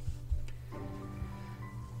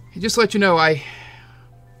 just to let you know, I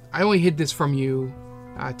only hid this from you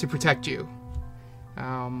to protect you.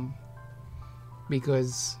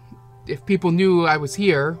 Because if people knew I was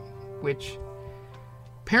here, which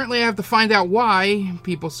apparently I have to find out why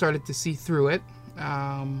people started to see through it.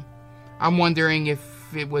 I'm wondering if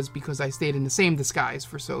it was because I stayed in the same disguise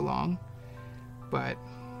for so long. But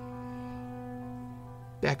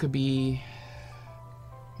that could be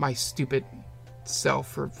my stupid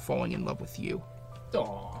self for falling in love with you.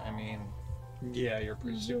 Aww. I mean, yeah, you're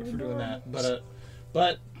pretty stupid for doing that, but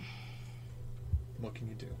what can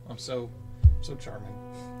you do? I'm so charming.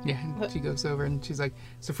 Yeah, and she goes over and she's like,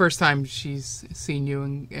 it's the first time she's seen you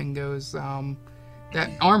and goes, that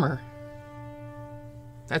armor,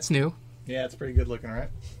 that's new. Yeah, it's pretty good looking, right?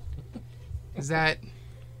 Is that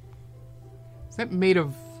made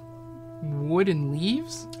of wood and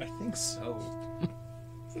leaves? I think so.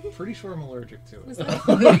 Pretty sure I'm allergic to it.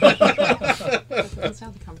 Doesn't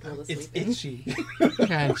sound comfortable to It's sleep in. itchy.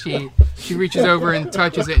 And she reaches over and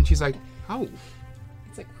touches it and she's like, oh,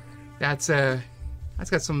 It's like, that's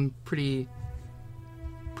got some pretty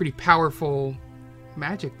powerful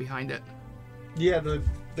magic behind it. Yeah,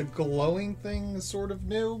 the glowing thing is sort of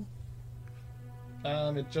new.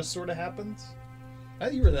 It just sort of happens.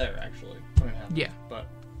 You were there actually when it happened. Yeah. But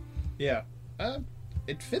yeah,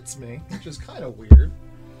 it fits me, which is kind of weird.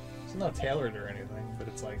 It's not tailored or anything, but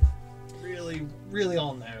it's like really, really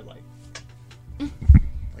on there, like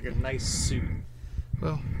a nice suit.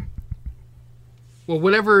 Well,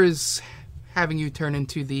 whatever is having you turn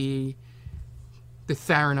into the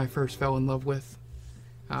Theron I first fell in love with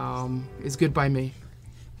is good by me.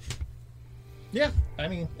 Yeah, I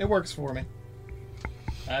mean, it works for me.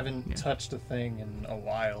 I haven't touched a thing in a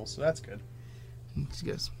while, so that's good. And she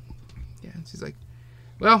goes, yeah. And she's like,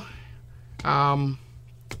 well, I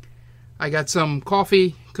got some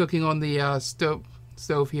coffee cooking on the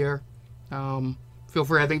stove here. Feel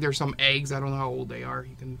free. I think there's some eggs. I don't know how old they are.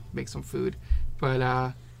 You can make some food, but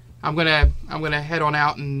I'm gonna head on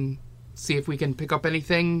out and see if we can pick up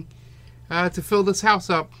anything to fill this house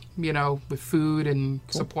up. With food and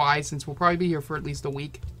supplies, since we'll probably be here for at least a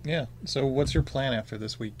week. Yeah. So what's your plan after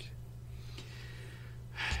this week?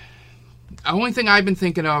 The only thing I've been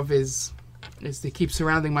thinking of is to keep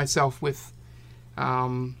surrounding myself with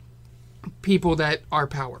people that are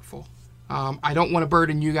powerful. I don't want to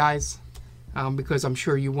burden you guys because I'm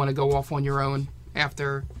sure you want to go off on your own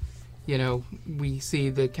after, we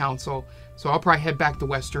see the council. So I'll probably head back to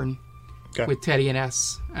Western with Teddy and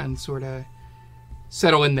S and sort of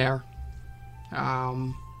settle in there.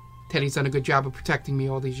 Teddy's done a good job of protecting me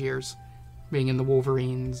all these years, being in the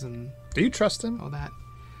Wolverines and... Do you trust him? All that.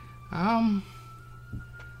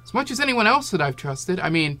 As much as anyone else that I've trusted. I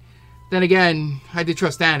mean, then again, I did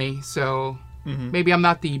trust Annie, so maybe I'm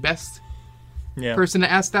not the best person to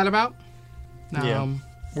ask that about.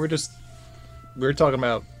 We're talking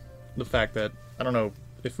about the fact that, I don't know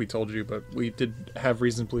if we told you, but we did have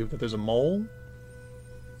reason to believe that there's a mole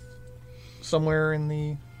somewhere in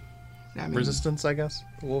the Resistance, I guess,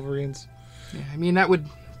 the Wolverines. Yeah, I mean that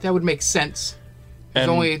would make sense. There's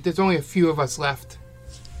only a few of us left.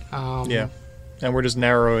 And we're just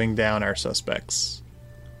narrowing down our suspects.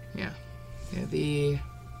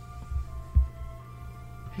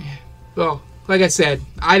 Well, like I said,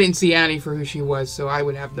 I didn't see Annie for who she was, so I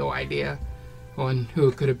would have no idea on who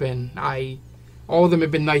it could have been. All of them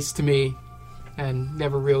have been nice to me and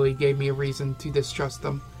never really gave me a reason to distrust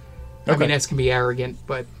them. I mean, S can be arrogant,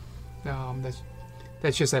 but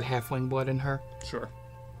that's just that halfling blood in her. Sure.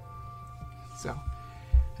 So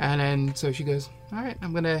she goes, all right,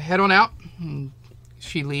 I'm going to head on out. And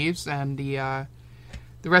she leaves, and the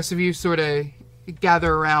rest of you sort of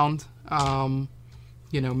gather around,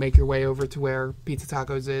 make your way over to where Pizza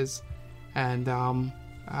Tacos is. And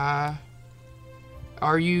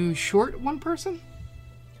are you short one person?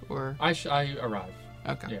 Or I arrive.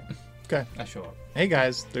 Okay. Yeah. Okay. I show up. Hey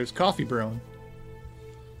guys, there's coffee brewing.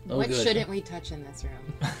 What shouldn't we touch in this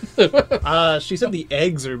room? She said the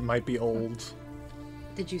eggs might be old.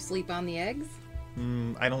 Did you sleep on the eggs?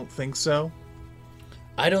 I don't think so.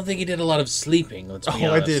 I don't think he did a lot of sleeping. Let's be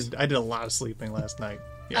honest. I did a lot of sleeping last night.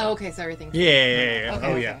 Yeah. Oh, okay. So everything's yeah.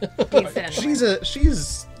 Okay, Oh yeah. Okay. She's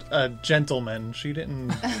a gentleman. She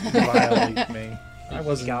didn't violate me. I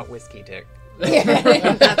wasn't. Got whiskey dick. Yeah,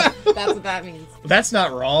 that's what that means. That's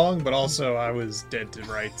not wrong, but also I was dead to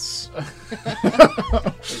rights.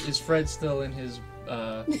 Is Fred still in his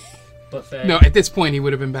buffet? No, at this point he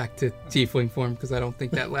would have been back to tiefling form because I don't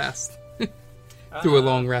think that lasts through a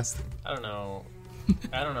long rest. I don't know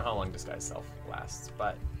how long disguise self lasts,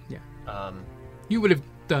 but you would have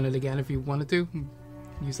done it again if you wanted to.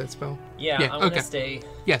 Use that spell. Yeah, I want to stay.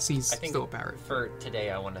 Yes, he's still a parrot. For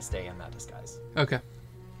today, I want to stay in that disguise. Okay.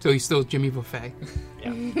 So he's still Jimmy Buffet.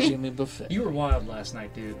 Yeah. Jimmy Buffet. You were wild last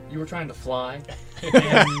night, dude. You were trying to fly, and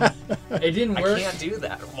it didn't work. I can't do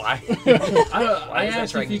that. Why? I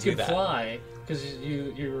asked if you could fly because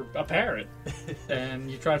you're a parrot, and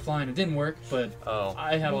you tried flying. It didn't work, but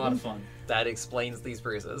I had a lot of fun. That explains these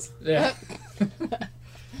bruises. Yeah.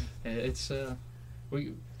 It's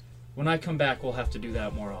when I come back, we'll have to do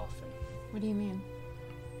that more often. What do you mean?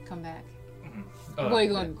 Come back. Oh, are you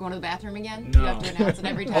going to the bathroom again? No. You have to announce it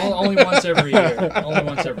every time? Only once every year. Only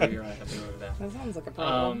once every year I have to go to the bathroom. That sounds like a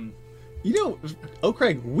problem.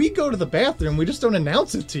 Craig, we go to the bathroom, we just don't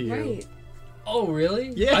announce it to you. Right. Oh,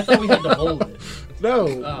 really? Yeah. I thought we had to hold it.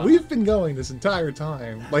 No, we've been going this entire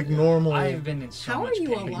time. Like normal. I've been in so much pain.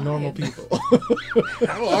 Like normal people.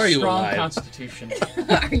 How are you Strong alive? Constitution.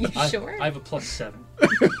 Are you sure? I have a +7.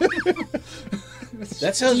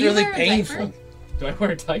 That sounds really painful. Do I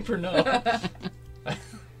wear a diaper? No.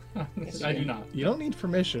 I do not. You don't need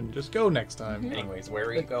permission. Just go next time. Anyways, where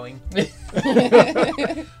are you going?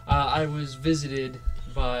 I was visited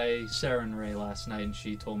by Sarah and Ray last night, and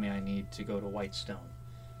she told me I need to go to Whitestone.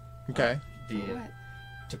 Okay.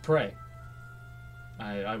 To pray.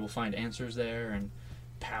 I will find answers there and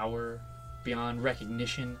power beyond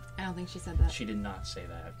recognition. I don't think she said that. She did not say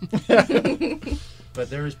that.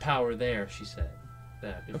 But there is power there, she said.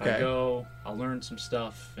 That if I go, I'll learn some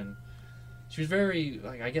stuff. And she was very,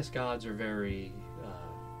 I guess gods are very,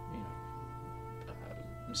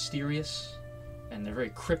 mysterious, and they're very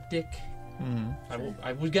cryptic. Mm-hmm.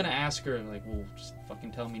 I was gonna ask her, well, just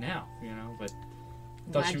fucking tell me now, but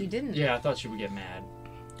Glad you didn't. Yeah, I thought she would get mad.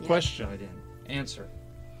 Question. So I didn't. Answer.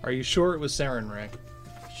 Are you sure it was Sarenrae?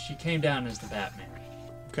 She came down as the Batman.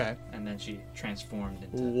 Okay. And then she transformed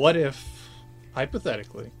into... What if,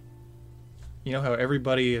 hypothetically, you know how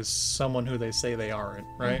everybody is someone who they say they aren't,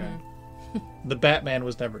 right? Mm-hmm. The Batman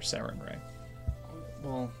was never Sarenrae.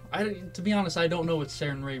 Well, to be honest, I don't know what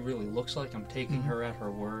Sarenrae really looks like. I'm taking her at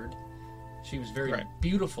her word. She was very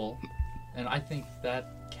beautiful, and I think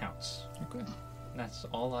that counts. Okay. And that's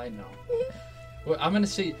all I know. Well, I'm going to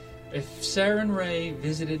see... If Sarenrae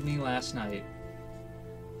visited me last night,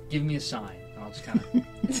 give me a sign. I'll just kind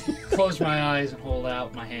of close my eyes and hold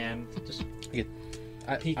out my hand. Just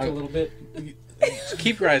peek a little bit. Just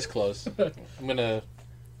keep your eyes closed. I'm going to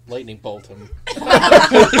lightning bolt him.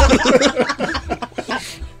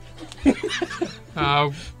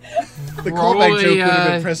 The callback joke would have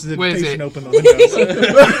been prestidigitation, open the windows.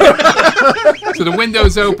 So the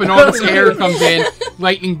windows open, all this air comes in,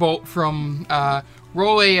 lightning bolt from...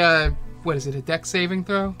 roll a, what is it, a dex saving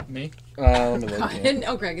throw? Me? Let me look.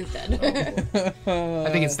 Oh, Greg is dead. I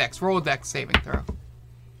think it's dex. Roll a dex saving throw.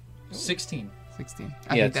 16.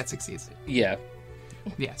 I think that succeeds. Yeah.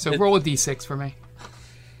 Yeah, so roll a d6 for me.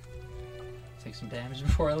 Take some damage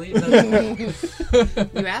before I leave. You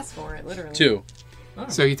asked for it, literally. 2. Oh.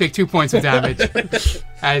 So you take 2 points of damage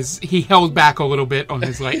as he held back a little bit on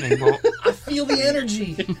his lightning bolt. I feel the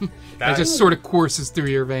energy. That just sort of courses through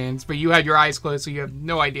your veins, but you had your eyes closed, so you have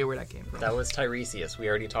no idea where that came from. That was Tiresias. We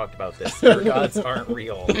already talked about this. Your gods aren't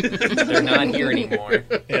real. They're not here anymore.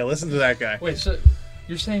 Yeah, listen to that guy. Wait, so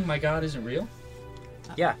you're saying my god isn't real?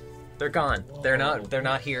 Yeah, they're gone. Whoa. They're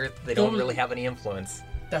not here. They don't really have any influence.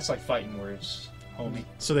 That's like fighting words, homie.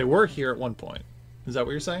 So they were here at one point. Is that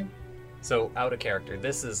what you're saying? So, out of character,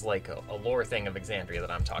 this is like a lore thing of Exandria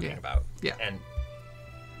that I'm talking about. Yeah. And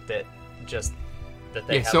that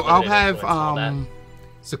they have so I'll have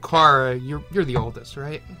Zakara, you're the oldest,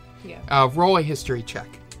 right? Yeah. Roll a history check,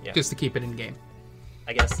 just to keep it in game.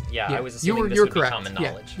 I guess, I was assuming this would correct. be common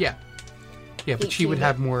knowledge. Yeah, but she would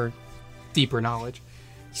have more deeper knowledge.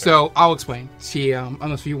 Sure. So, I'll explain. She,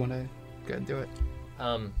 unless you want to go and do it.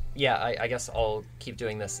 I guess I'll keep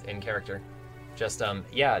doing this in character. Just,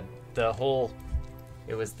 it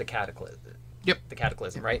was the cataclysm. Yep. The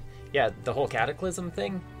cataclysm, right? Yeah, the whole cataclysm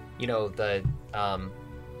thing,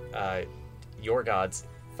 your gods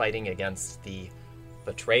fighting against the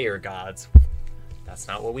betrayer gods. That's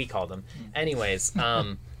not what we call them. Anyways,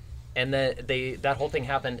 and then that whole thing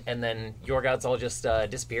happened, and then your gods all just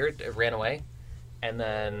disappeared, ran away, and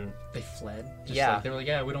then... They fled? They were like,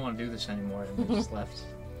 we don't want to do this anymore, and they just left.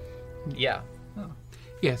 Yeah. Oh.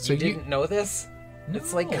 Yeah, so you didn't know this? No.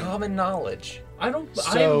 It's like common knowledge. I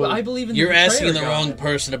believe in. You're asking the wrong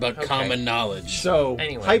person about common knowledge. So,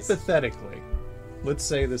 hypothetically, let's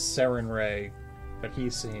say this Sarenrae that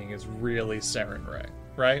he's seeing is really Sarenrae,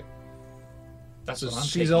 right? That's what I'm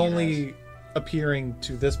she's only appearing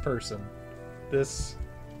to this person, this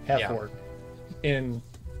half-orc, in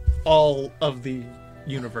all of the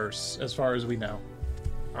universe, as far as we know.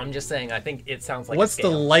 I'm just saying, I think it sounds like What's a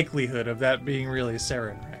scam. The likelihood of that being really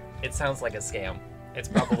Sarenrae? It sounds like a scam. It's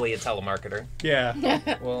probably a telemarketer. Yeah.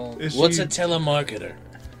 Well, what's a telemarketer?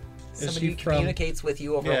 Somebody who communicates with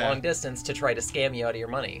you over a long distance to try to scam you out of your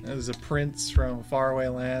money. There's a prince from a faraway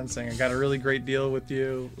land saying, I got a really great deal with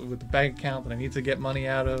you, with the bank account that I need to get money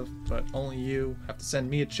out of, but only you have to send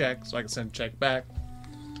me a check so I can send a check back.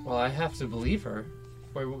 Well, I have to believe her.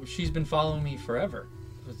 She's been following me forever.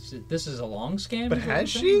 This is a long scam? But has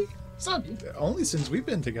she? It's not only since we've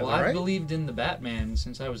been together, right? I've believed in the Batman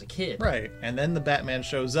since I was a kid. Right, and then the Batman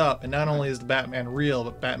shows up, and not only is the Batman real,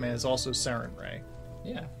 but Batman is also Sarenrae.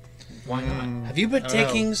 Yeah. Why not? Have you been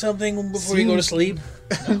taking something before you go to sleep?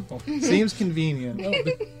 No. Seems convenient. No,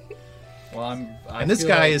 well, and this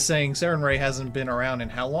guy is saying Sarenrae hasn't been around in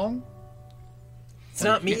how long? It's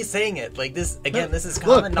not me saying it. Like this again. This is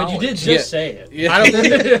common knowledge. But you did just say it. Yeah.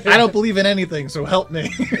 I don't believe in anything, so help me.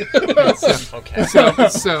 Okay.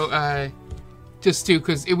 So just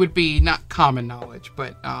because it would be not common knowledge,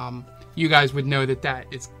 but you guys would know that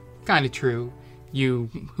is kind of true. Who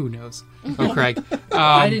knows? Oh, Craig.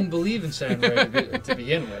 I didn't believe in Sarenrae to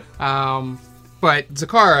begin with. But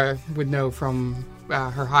Zakara would know from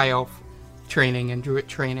her high elf training and druid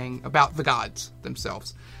training about the gods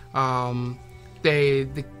themselves. I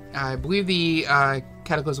believe the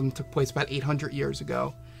cataclysm took place about 800 years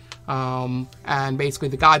ago. And basically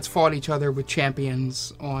the gods fought each other with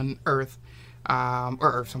champions on Earth.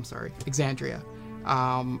 Exandria.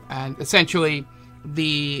 And essentially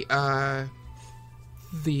the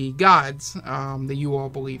gods that you all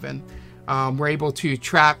believe in were able to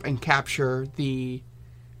trap and capture the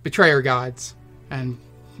betrayer gods and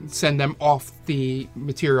send them off the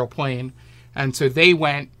material plane And so they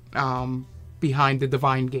went behind the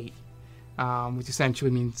divine gate, which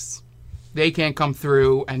essentially means they can't come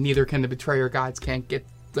through, and neither can the betrayer gods can't get,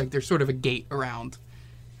 like, there's sort of a gate around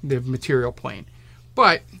the material plane.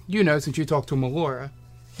 But, you know, since you talked to Melora,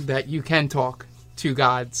 that you can talk to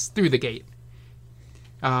gods through the gate.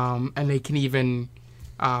 And they can even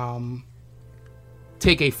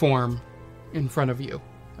take a form in front of you.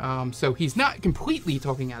 So he's not completely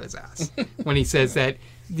talking out his ass when he says that,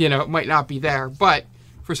 you know, it might not be there, but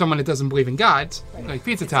for someone that doesn't believe in gods, like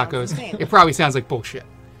pizza tacos, it probably sounds like bullshit.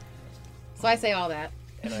 So I say all that.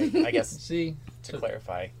 And I guess to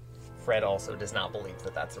clarify, Fred also does not believe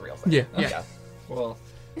that that's a real thing. Yeah. Well,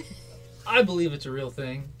 I believe it's a real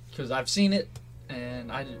thing because I've seen it,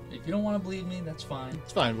 and if you don't want to believe me, that's fine.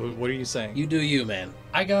 It's fine. What are you saying? You do you, man.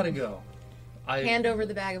 I gotta go. Hand over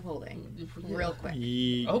the bag of holding, real quick.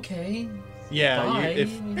 Okay. Yeah.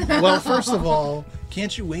 Well, first of all,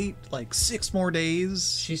 can't you wait like 6 more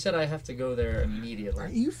days? She said I have to go there immediately. Are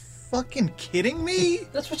you fucking kidding me?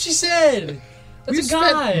 That's what she said. That's We've a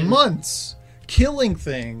god. spent months killing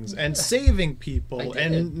things and saving people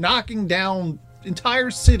and knocking down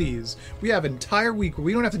entire cities. We have an entire week where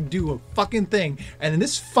we don't have to do a fucking thing, and then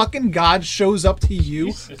this fucking god shows up to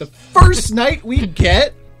you the first night we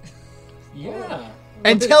get. Yeah.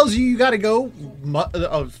 And tells you gotta go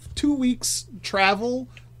 2 weeks travel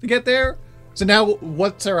to get there. So now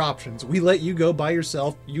what's our options? We let you go by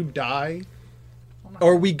yourself, you die,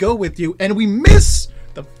 or we go with you and we miss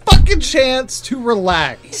the fucking chance to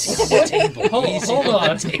relax. Hold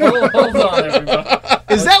on, everybody.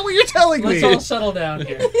 Is that what you're telling me? Let's all settle down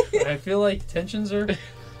here. I feel like tensions are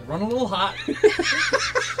running a little hot.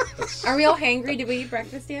 Are we all hangry? Did we eat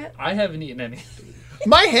breakfast yet? I haven't eaten any.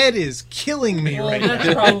 My head is killing me right that's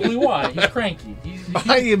now. probably why. He's cranky.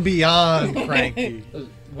 I am beyond cranky.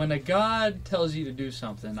 When a god tells you to do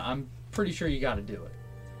something, I'm pretty sure you got to do it.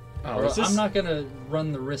 Oh, Or is this, I'm not going to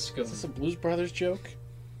run the risk of... is this a Blues Brothers joke?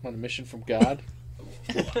 I'm on a mission from God?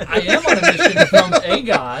 I am on a mission from a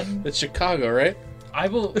god. It's Chicago, right? I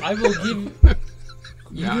will give...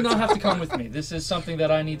 You do not have to come with me. This is something that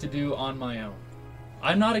I need to do on my own.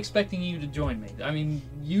 I'm not expecting you to join me. I mean,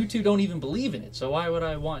 you two don't even believe in it, so why would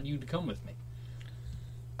I want you to come with me?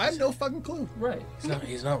 I have no fucking clue. Right.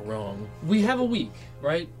 He's not wrong. We have a week,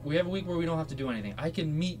 right? We have a week where we don't have to do anything. I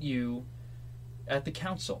can meet you at the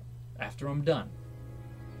council after I'm done.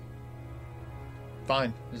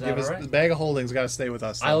 Fine. Is that Give us alright? the bag of holding's got to stay with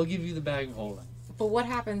us. Then. I'll give you the bag of holding. But what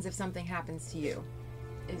happens if something happens to you?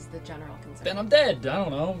 Is the general concern. Then I'm dead. I don't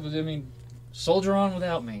know. I mean, soldier on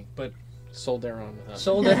without me, but... Soldier on without me.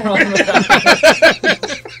 Soldier on without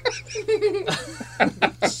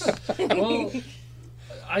me. Well,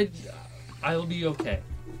 I'll be okay.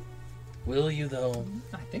 Will you, though?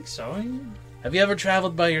 I think so. I mean, Have you ever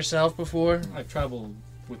traveled by yourself before? I've traveled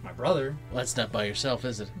with my brother. Well, that's not by yourself,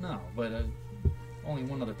 is it? No, but only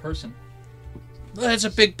one other person. Well, that's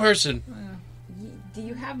a big person. Do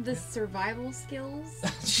you have the survival skills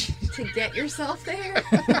to get yourself there?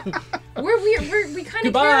 we kind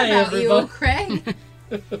of Goodbye, care about everybody. you, Craig.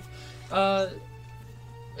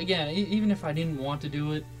 Again, even if I didn't want to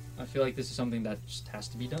do it, I feel like this is something that just has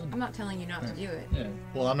to be done. I'm not telling you not to do it. Yeah.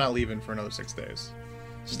 Well, I'm not leaving for another 6 days.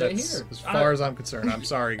 Stay That's, here. as far as I'm concerned. I'm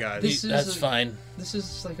sorry, guys. That's fine. This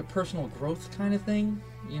is like a personal growth kind of thing,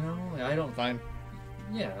 you know? I don't... Fine.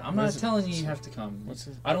 Yeah, I'm What not is it? telling you have to come. What's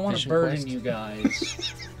it? I don't want to Mission burden quest? you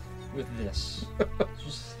guys with this.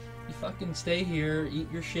 Just you fucking stay here,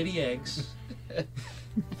 eat your shitty eggs.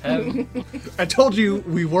 I told you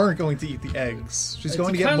we weren't going to eat the eggs. She's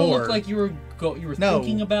going to get more. Looked like you were No.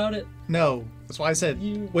 thinking about it. No, that's why I said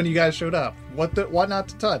when you guys showed up, what not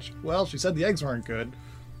to touch? Well, she said the eggs weren't good.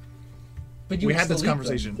 But you we would had this still eat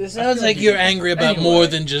conversation. This sounds like you're angry about Anyway. more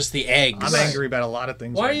than just the eggs. I'm angry about a lot of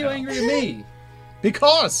things. Why right are you now. angry at me?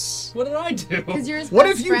 Because. What did I do? Because you're his What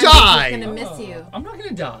best if you friend who's die? just gonna miss you. I'm not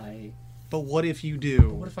gonna die. But what if you do?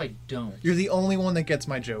 What if I don't? You're the only one that gets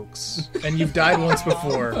my jokes, and you've died once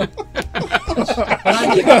before.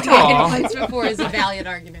 Once before is a valid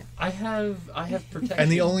argument. I have protection.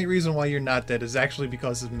 And the only reason why you're not dead is actually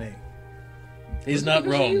because of me. He's not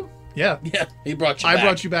wrong. Yeah. Yeah, he brought you I back.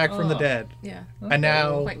 brought you back from the dead. Yeah. And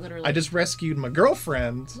now Quite literally. I just rescued my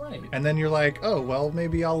girlfriend. Right. And then you're like, oh, well,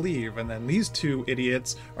 maybe I'll leave. And then these two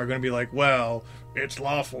idiots are going to be like, well, it's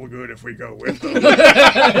lawful good if we go with them.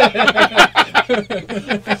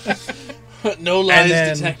 No And lies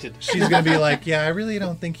then detected. She's going to be like, yeah, I really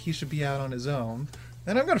don't think he should be out on his own.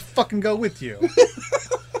 And I'm going to fucking go with you.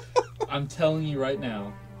 I'm telling you right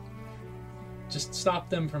now. Just stop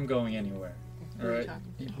them from going anywhere. All right.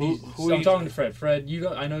 Who I'm talking to Fred. Fred,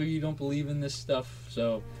 I know you don't believe in this stuff,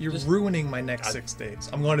 so You're ruining my next 6 days.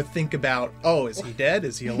 I'm going to think about, is he dead?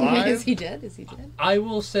 Is he alive? Is he dead? Is he dead? I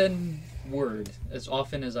will send word as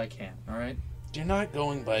often as I can. All right. You're not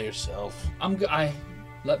going by yourself.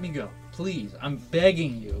 Let me go, please. I'm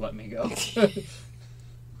begging you. Let me go.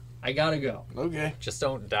 I gotta go. Okay. Just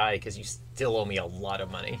don't die, because you still owe me a lot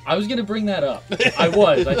of money. I was gonna bring that up.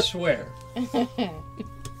 I swear.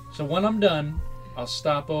 So when I'm done, I'll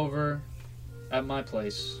stop over at my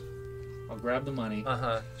place. I'll grab the money.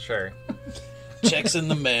 Sure. Checks in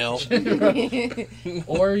the mail.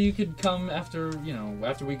 Or you could come after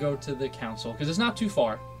we go to the council, because it's not too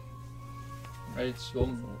far. Right? It's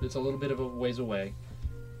a little bit of a ways away.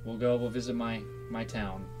 We'll visit my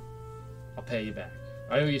town. I'll pay you back.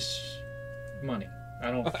 I owe you money.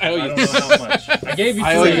 I don't know how much. I gave you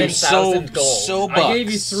 3. I owe you so bucks. I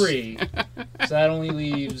gave you 3, so that only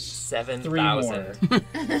leaves 7,000. 3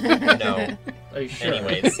 more. No. Are you sure?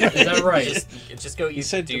 Anyways, is that right? Just go. You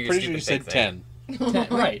said. I'm pretty sure you said 10. 10.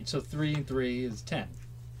 Right. So 3 and 3 is 10.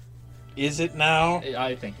 Is it now?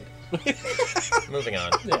 I think it is. Moving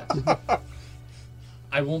on. Yeah.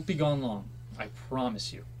 I won't be gone long. I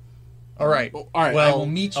promise you. All right. All right. Well, I will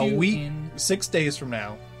meet you a week, in 6 days from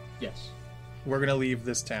now. Yes. We're going to leave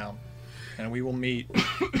this town, and we will meet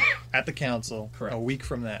at the council a week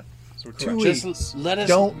from then. So 2 weeks. Just let us.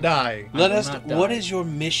 Don't die. Let us. What is your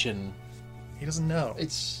mission? He doesn't know.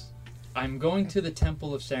 I'm going to the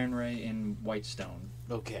Temple of Sarenrae in Whitestone.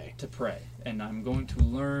 Okay. To pray, and I'm going to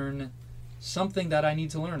learn something that I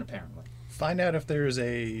need to learn. Apparently. Find out if there's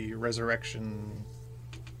a resurrection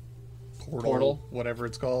portal, whatever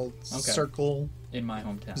it's called, circle in my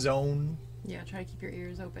hometown zone. Yeah, try to keep your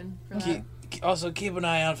ears open for that. Also, keep an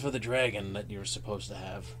eye out for the dragon that you're supposed to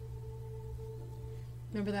have.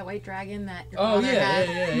 Remember that white dragon that your father had?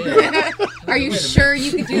 Yeah. Are you sure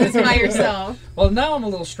you could do this by yourself? Well, now I'm a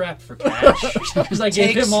little strapped for cash because I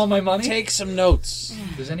gave him all my money. Take some notes.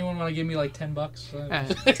 Does anyone want to give me like $10?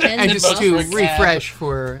 And just to refresh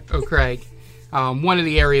for O'Craig, one of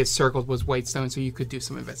the areas circled was Whitestone, so you could do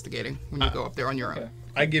some investigating when you go up there on your own.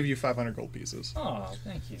 I give you 500 gold pieces. Oh,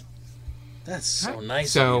 thank you. That's so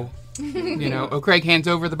nice. So, O'Craig hands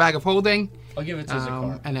over the bag of holding. I'll give it to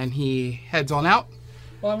Zakar. And then he heads on out.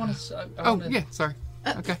 Well, I want to. Yeah, sorry.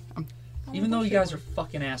 Okay. Even though you guys are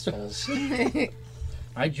fucking assholes,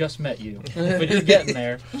 I just met you, but you're getting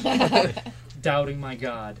there. Doubting my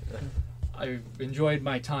God. I enjoyed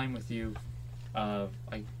my time with you. I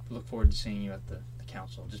look forward to seeing you at the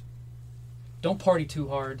council. Just don't party too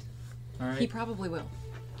hard. All right. He probably will.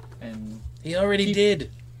 And he already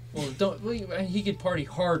did. Well, he could party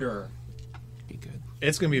harder. Be good.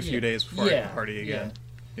 It's gonna be a few days before I can party again.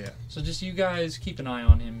 Yeah. So just you guys keep an eye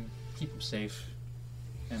on him, keep him safe,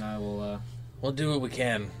 and I will. We'll do what we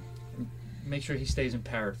can. Make sure he stays in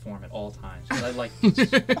parrot form at all times. 'Cause I like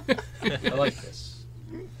this. I like this.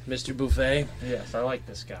 Mr. Buffet. Yes, I like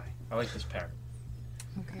this guy. I like this parrot.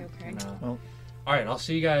 Okay. And, all right, I'll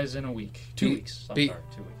see you guys in a week. 2 weeks. I'm sorry,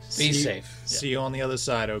 2 weeks. Be safe. Yeah. See you on the other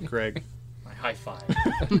side, O'Craig. My high five.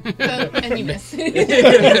 And you miss.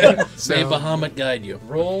 May Bahamut guide you.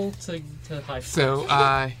 Roll to high five.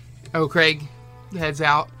 So, O'Craig heads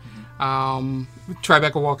out.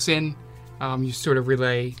 Tribeca walks in. You sort of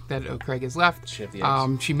relay that O'Craig has left.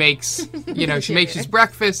 She makes, she makes his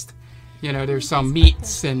breakfast. There's some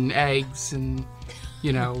meats and eggs and,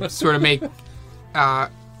 sort of make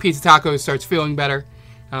Pizza Taco starts feeling better.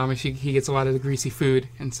 And he gets a lot of the greasy food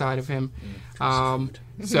inside of him.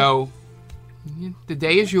 So the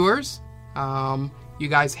day is yours. You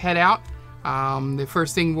guys head out. The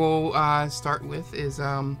first thing we'll start with is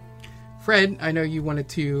Fred. I know you wanted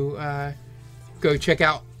to go check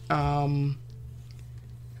out some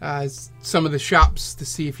of the shops to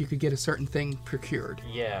see if you could get a certain thing procured.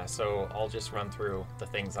 Yeah, so I'll just run through the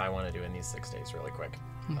things I want to do in these 6 days really quick.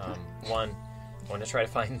 One, I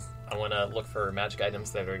want to look for magic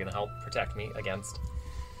items that are going to help protect me against,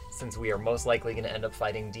 since we are most likely going to end up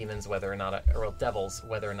fighting demons or devils,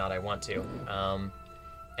 whether or not I want to.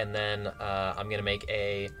 And then I'm going to make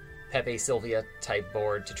a Pepe Sylvia type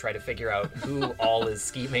board to try to figure out who all is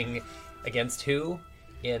scheming against who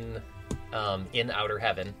in Outer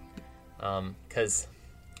Heaven. Because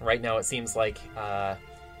right now it seems like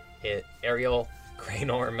Ariel,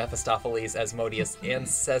 Cranor, Mephistopheles, Asmodeus, and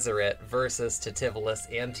Cesaret versus Tativolis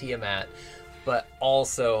and Tiamat. But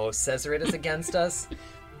also, Cesaret is against us,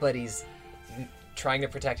 but he's trying to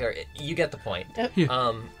protect her. You get the point.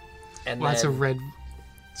 And lots of red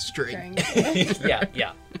string.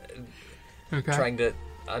 yeah. Okay. Trying to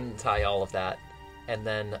untie all of that. And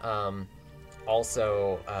then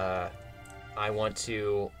also I want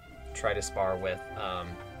to try to spar with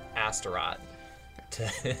Astaroth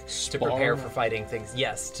to prepare for fighting things.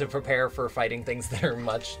 Yes, to prepare for fighting things that are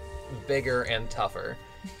much bigger and tougher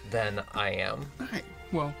than I am. All right.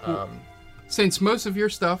 Well, since most of your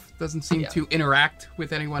stuff doesn't seem to interact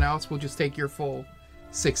with anyone else, we'll just take your full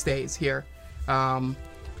 6 days here.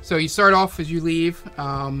 So you start off as you leave.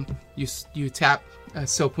 You tap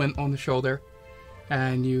Silkwint on the shoulder,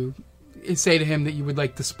 and you say to him that you would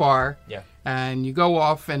like to spar. Yeah. And you go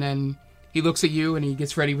off, and then he looks at you, and he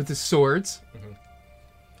gets ready with his swords.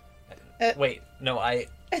 Mm-hmm. Wait, no, I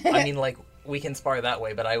mean, like, we can spar that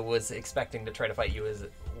way, but I was expecting to try to fight you as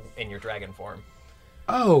in your dragon form.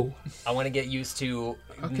 Oh. I want to get used to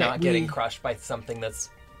not getting crushed by something that's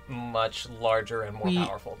much larger and more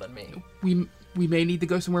powerful than me. We may need to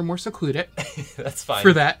go somewhere more secluded. That's fine.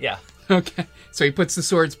 For that. Yeah. Okay. So he puts the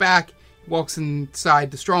swords back, walks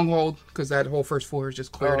inside the stronghold, because that whole first floor is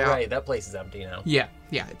just cleared out. Right, that place is empty now. Yeah,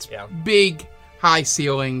 it's big, high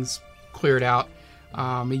ceilings, cleared out.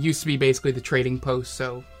 It used to be basically the trading post,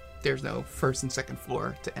 so there's no first and second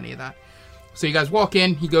floor to any of that. So you guys walk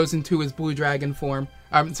in, he goes into his blue dragon form.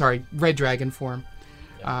 I'm sorry, red dragon form.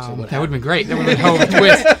 That would have been great. That would have been a hell of a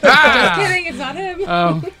twist. Just kidding, it's not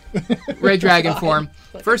him. Red dragon form.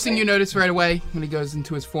 First thing you notice right away when he goes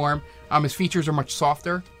into his form, his features are much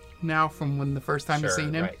softer now from when the first time you've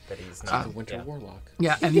seen him. Right, that he's not the Winter Warlock.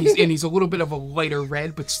 Yeah, and he's a little bit of a lighter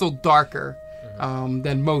red, but still darker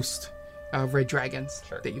than most red dragons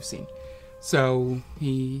that you've seen. So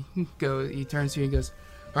he turns to you and goes,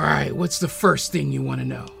 "All right, what's the first thing you want to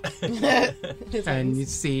know?" And you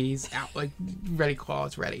see he's out, like, ready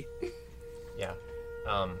claws ready. Yeah.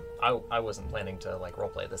 I wasn't planning to, like,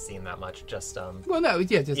 roleplay this scene that much. Just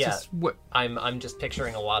just what I'm just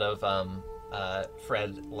picturing a lot of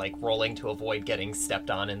Fred, like, rolling to avoid getting stepped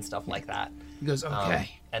on and stuff like that. He goes, "Okay,"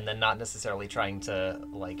 and then not necessarily trying to,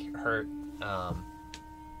 like, hurt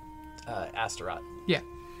Astaroth. Yeah.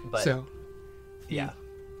 But so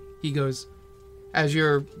he goes, as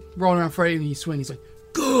you're rolling around Freddy and you swing, he's like,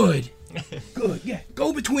 "Good, yeah,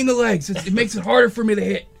 go between the legs. It makes it harder for me to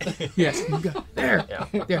hit." Yes, you go there.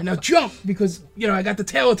 Now jump, because I got the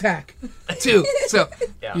tail attack too. So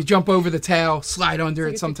you jump over the tail, slide under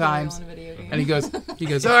it sometimes, and he goes,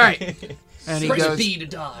 "All right." And he goes, B to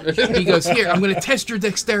dodge. He goes, "Here, I'm going to test your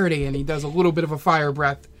dexterity," and he does a little bit of a fire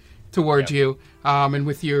breath towards you. And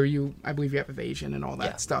with I believe you have evasion and all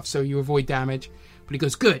that stuff, so you avoid damage. But he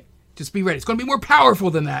goes, "Good. Just be ready. It's going to be more powerful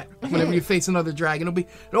than that whenever you face another dragon.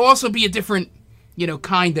 It'll also be a different,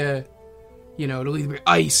 kind of, it'll either be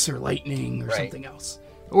ice or lightning or something else.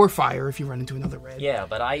 Or fire if you run into another red." Yeah,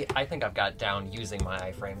 but I think I've got down using my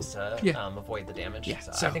iframes to avoid the damage. Yeah,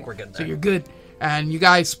 so I think we're good there. So you're good. And you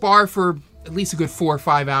guys spar for at least a good 4 or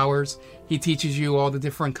 5 hours. He teaches you all the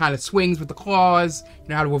different kind of swings with the claws,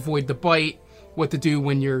 how to avoid the bite, what to do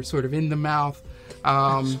when you're sort of in the mouth.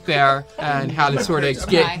 There, and how to sort of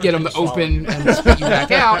get them to open and spit you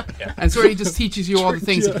back out, and sort of he just teaches you all the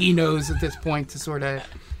things that he knows at this point to sort of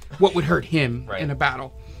what would hurt him in a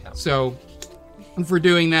battle. So for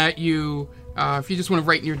doing that, you if you just want to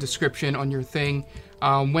write in your description on your thing,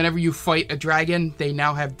 whenever you fight a dragon, they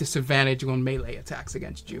now have disadvantage on melee attacks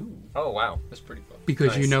against you. Oh wow, that's pretty cool.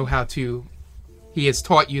 Because you know how to. He has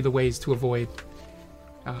taught you the ways to avoid.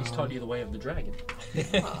 He's taught you the way of the dragon.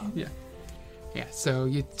 Yeah. Yeah, so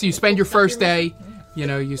you spend your first day,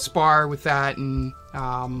 you spar with that, and,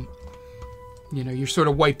 you're sort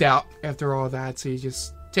of wiped out after all that, so you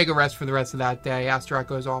just take a rest for the rest of that day. Astaroth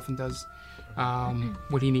goes off and does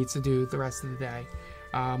what he needs to do the rest of the day.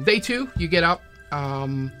 Day 2, you get up,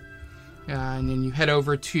 and then you head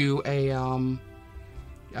over to a,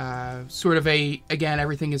 again,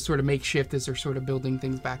 everything is sort of makeshift as they're sort of building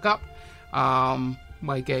things back up,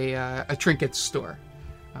 like a trinket store.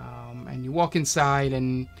 And you walk inside,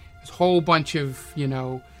 and there's a whole bunch of,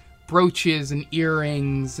 brooches and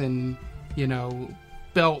earrings and,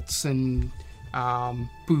 belts and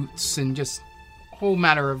boots and just a whole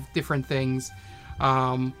matter of different things.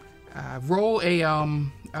 Roll a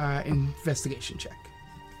investigation check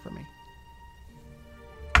for me.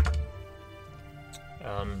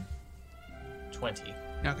 20.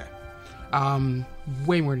 Okay.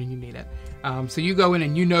 Way more than you need it. So you go in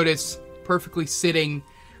and you notice perfectly sitting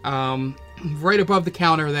right above the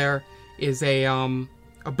counter there is a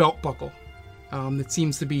belt buckle that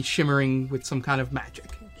seems to be shimmering with some kind of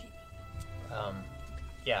magic.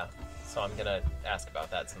 Yeah, so I'm gonna ask about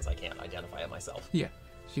that since I can't identify it myself. Yeah.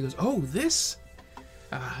 She goes, "Oh, this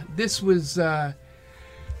was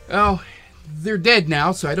they're dead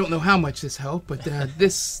now, so I don't know how much this helped, but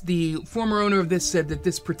the former owner of this said that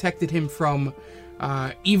this protected him from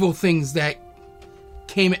evil things that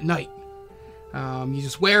came at night. You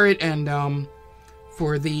just wear it, and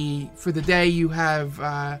for the day you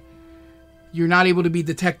have you're not able to be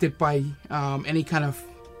detected by any kind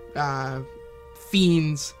of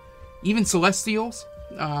fiends, even celestials.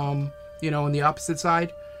 On the opposite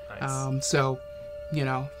side. Nice. So,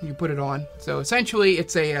 you put it on. So essentially,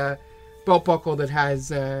 it's a belt buckle that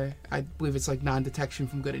has, I believe it's like non-detection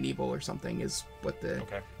from good and evil or something is what the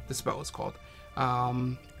spell is called.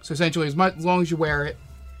 So essentially, as long as you wear it,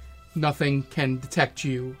 nothing can detect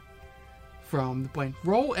you from the plane.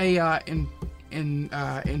 Roll a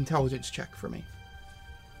intelligence check for me.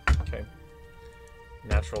 Okay.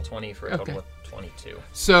 Natural 20 for a total of 22.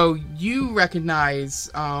 So you recognize,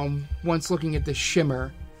 once looking at the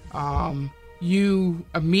shimmer, you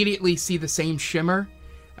immediately see the same shimmer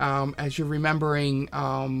as you're remembering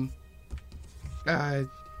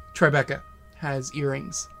Tribeca has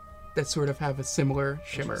earrings that sort of have a similar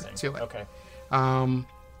shimmer to it. Okay.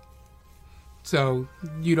 So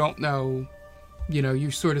you don't know, you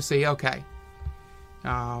sort of say, okay,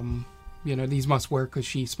 these must work because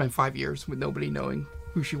she spent 5 years with nobody knowing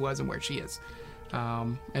who she was and where she is.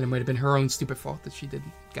 And it might have been her own stupid fault that she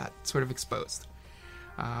got sort of exposed.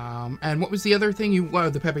 And what was the other thing?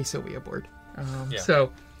 The Pepe Sylvia board.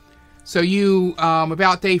 So you,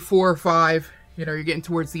 about day 4 or 5, you're getting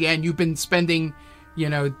towards the end. You've been spending,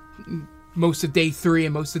 most of day 3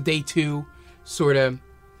 and most of day 2 sort of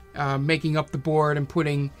making up the board and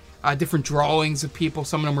putting different drawings of people.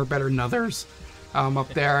 Some of them are better than others up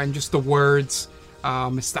there. And just the words,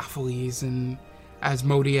 Mistopheles and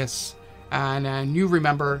Asmodeus. And you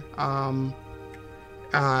remember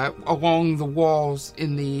along the walls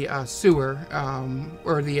in the sewer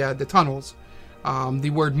or the tunnels, the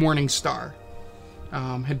word Morning Star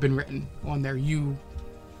had been written on there. You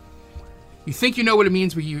think you know what it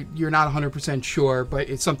means, but you're not 100% sure. But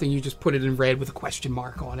it's something you just put it in red with a question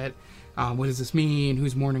mark on it. What does this mean?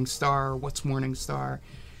 Who's Morning Star? What's Morning Star?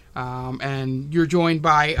 And you're joined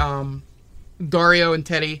by Dario and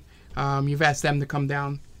Teddy. You've asked them to come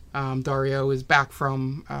down. Dario is back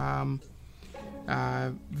from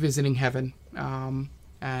visiting heaven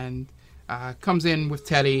and comes in with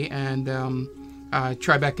Teddy, and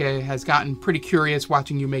Tribeca has gotten pretty curious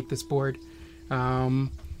watching you make this board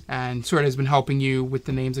and sort of has been helping you with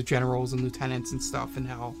the names of generals and lieutenants and stuff and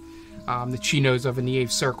how that she knows of in the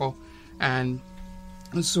 8th Circle, and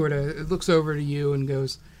sort of looks over to you and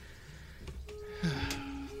goes,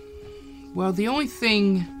 well, the only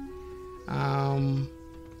thing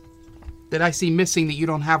that I see missing that you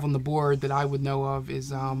don't have on the board that I would know of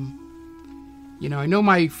is, I know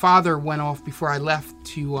my father went off before I left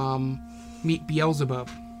to meet Beelzebub,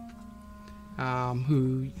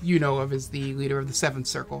 who you know of as the leader of the 7th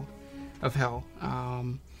Circle of Hell.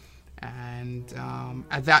 And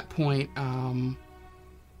at that point,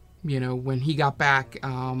 when he got back,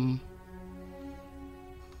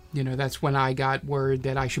 that's when I got word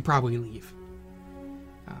that I should probably leave.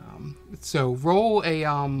 So roll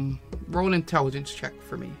an intelligence check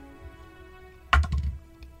for me.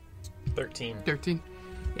 13. 13?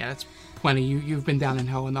 Yeah, that's plenty. You've been down in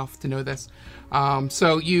hell enough to know this.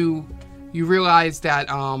 So you realize that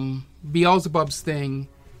Beelzebub's thing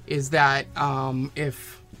is that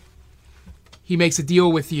if he makes a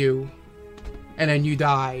deal with you and then you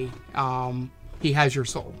die, he has your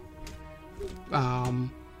soul.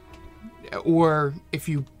 Or if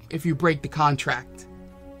you break the contract,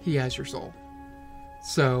 he has your soul.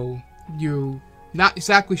 So you're not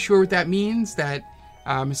exactly sure what that means, that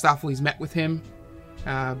Mistopheles met with him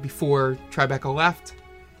before Tribeca left,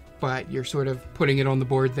 but you're sort of putting it on the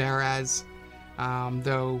board there as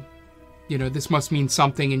though, this must mean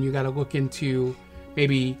something, and you got to look into,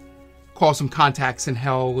 maybe call some contacts in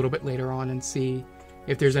hell a little bit later on and see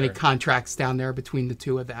if there's any contracts down there between the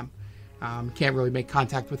two of them. Can't really make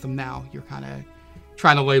contact with them now. You're kind of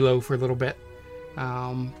trying to lay low for a little bit.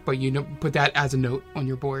 But put that as a note on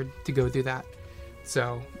your board to go do that.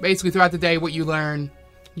 So basically throughout the day, what you learn,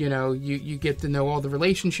 you get to know all the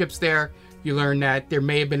relationships there. You learn that there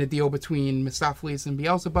may have been a deal between Mistopheles and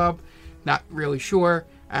Beelzebub, not really sure.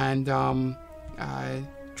 And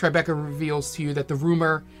Tribeca reveals to you that the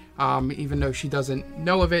rumor, even though she doesn't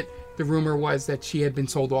know of it, the rumor was that she had been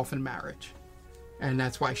sold off in marriage, and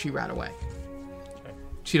that's why she ran away. Okay.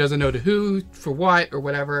 She doesn't know to who, for what, or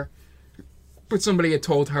whatever. But somebody had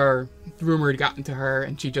told her, the rumor had gotten to her,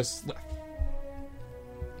 and she just left.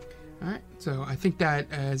 Alright, so I think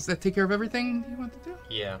does that take care of everything you want to do?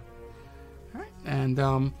 Yeah. Alright, and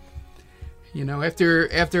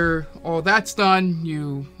After all that's done,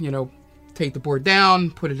 you take the board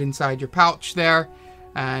down, put it inside your pouch there,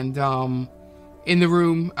 and in the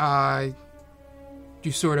room,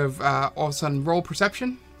 you sort of all of a sudden roll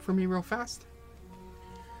perception for me real fast.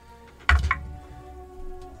 All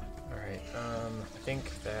right. I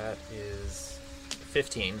think that is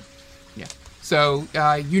 15. Yeah. So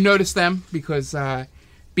you notice them because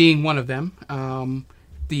being one of them,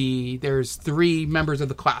 there's 3 members of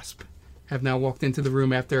the Clasp have now walked into the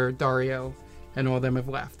room after Dario and all of them have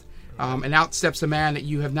left. And out steps a man that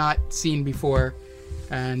you have not seen before,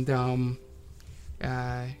 and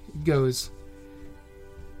goes,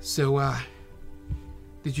 "So, have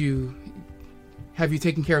you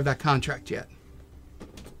taken care of that contract yet?"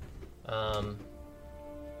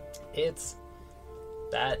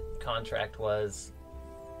 That contract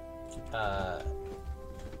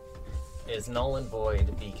is null and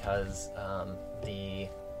void because the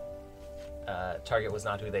target was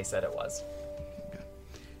not who they said it was. Okay.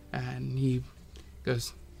 And he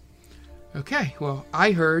goes, "Okay, well,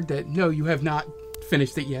 I heard that no, you have not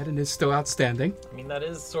finished it yet and is still outstanding." I mean, that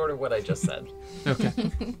is sort of what I just said. Okay.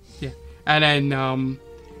 Yeah. And then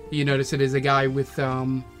you notice it is a guy with,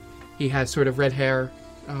 he has sort of red hair,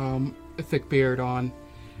 a thick beard on,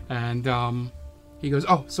 and he goes,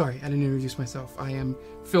 "Oh, sorry, I didn't introduce myself. I am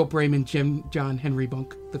Philip Raymond John Henry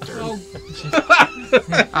Bunk III. Oh.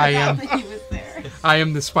 I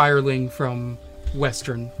am the Spireling from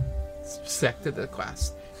Western sect of the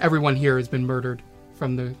class. Everyone here has been murdered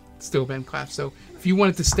from the Stillband class. So if you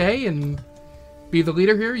wanted to stay and be the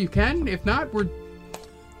leader here, you can. If not, we're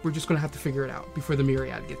just going to have to figure it out before the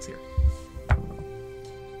Myriad gets here."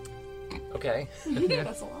 Okay.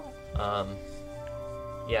 That's a lot.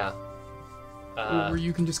 Yeah. Or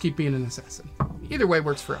you can just keep being an assassin. Either way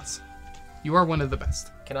works for us. You are one of the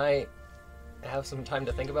best. Can I have some time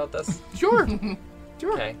to think about this? Sure.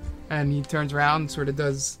 Sure. Okay. And he turns around, sort of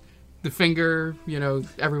does the finger,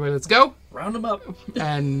 everybody let's go. Round them up.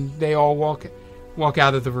 And they all walk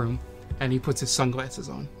out of the room. And he puts his sunglasses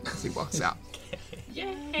on as he walks out.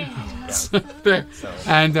 Yeah. There.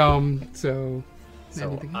 So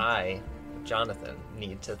anything? I, Jonathan,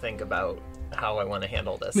 need to think about how I want to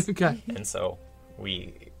handle this. Okay. And so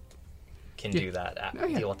we can do that.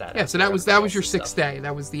 Deal with that. Yeah. So that was your 6th day.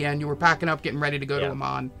 That was the end. You were packing up, getting ready to go to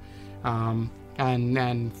Amon,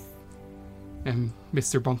 and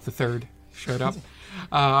Mr. Bunk III showed up,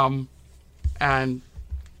 and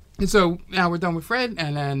so now we're done with Fred.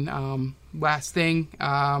 And then last thing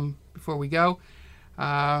before we go,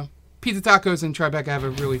 Pizza Tacos and Tribeca have a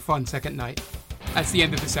really fun second night. That's the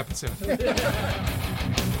end of this episode.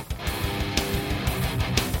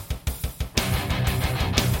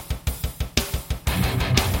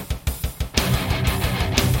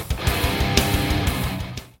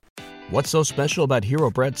 What's so special about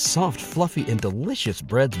Hero Bread's soft, fluffy, and delicious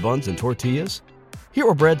breads, buns, and tortillas?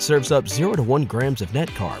 Hero Bread serves up 0 to 1 grams of net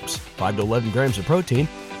carbs, 5 to 11 grams of protein,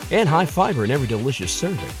 and high fiber in every delicious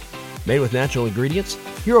serving. Made with natural ingredients,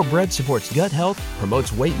 Hero Bread supports gut health,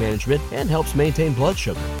 promotes weight management, and helps maintain blood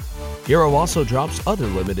sugar. Hero also drops other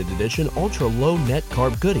limited edition ultra-low net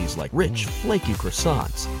carb goodies like rich, flaky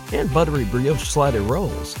croissants and buttery brioche slider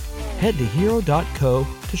rolls. Head to hero.co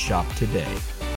to shop today.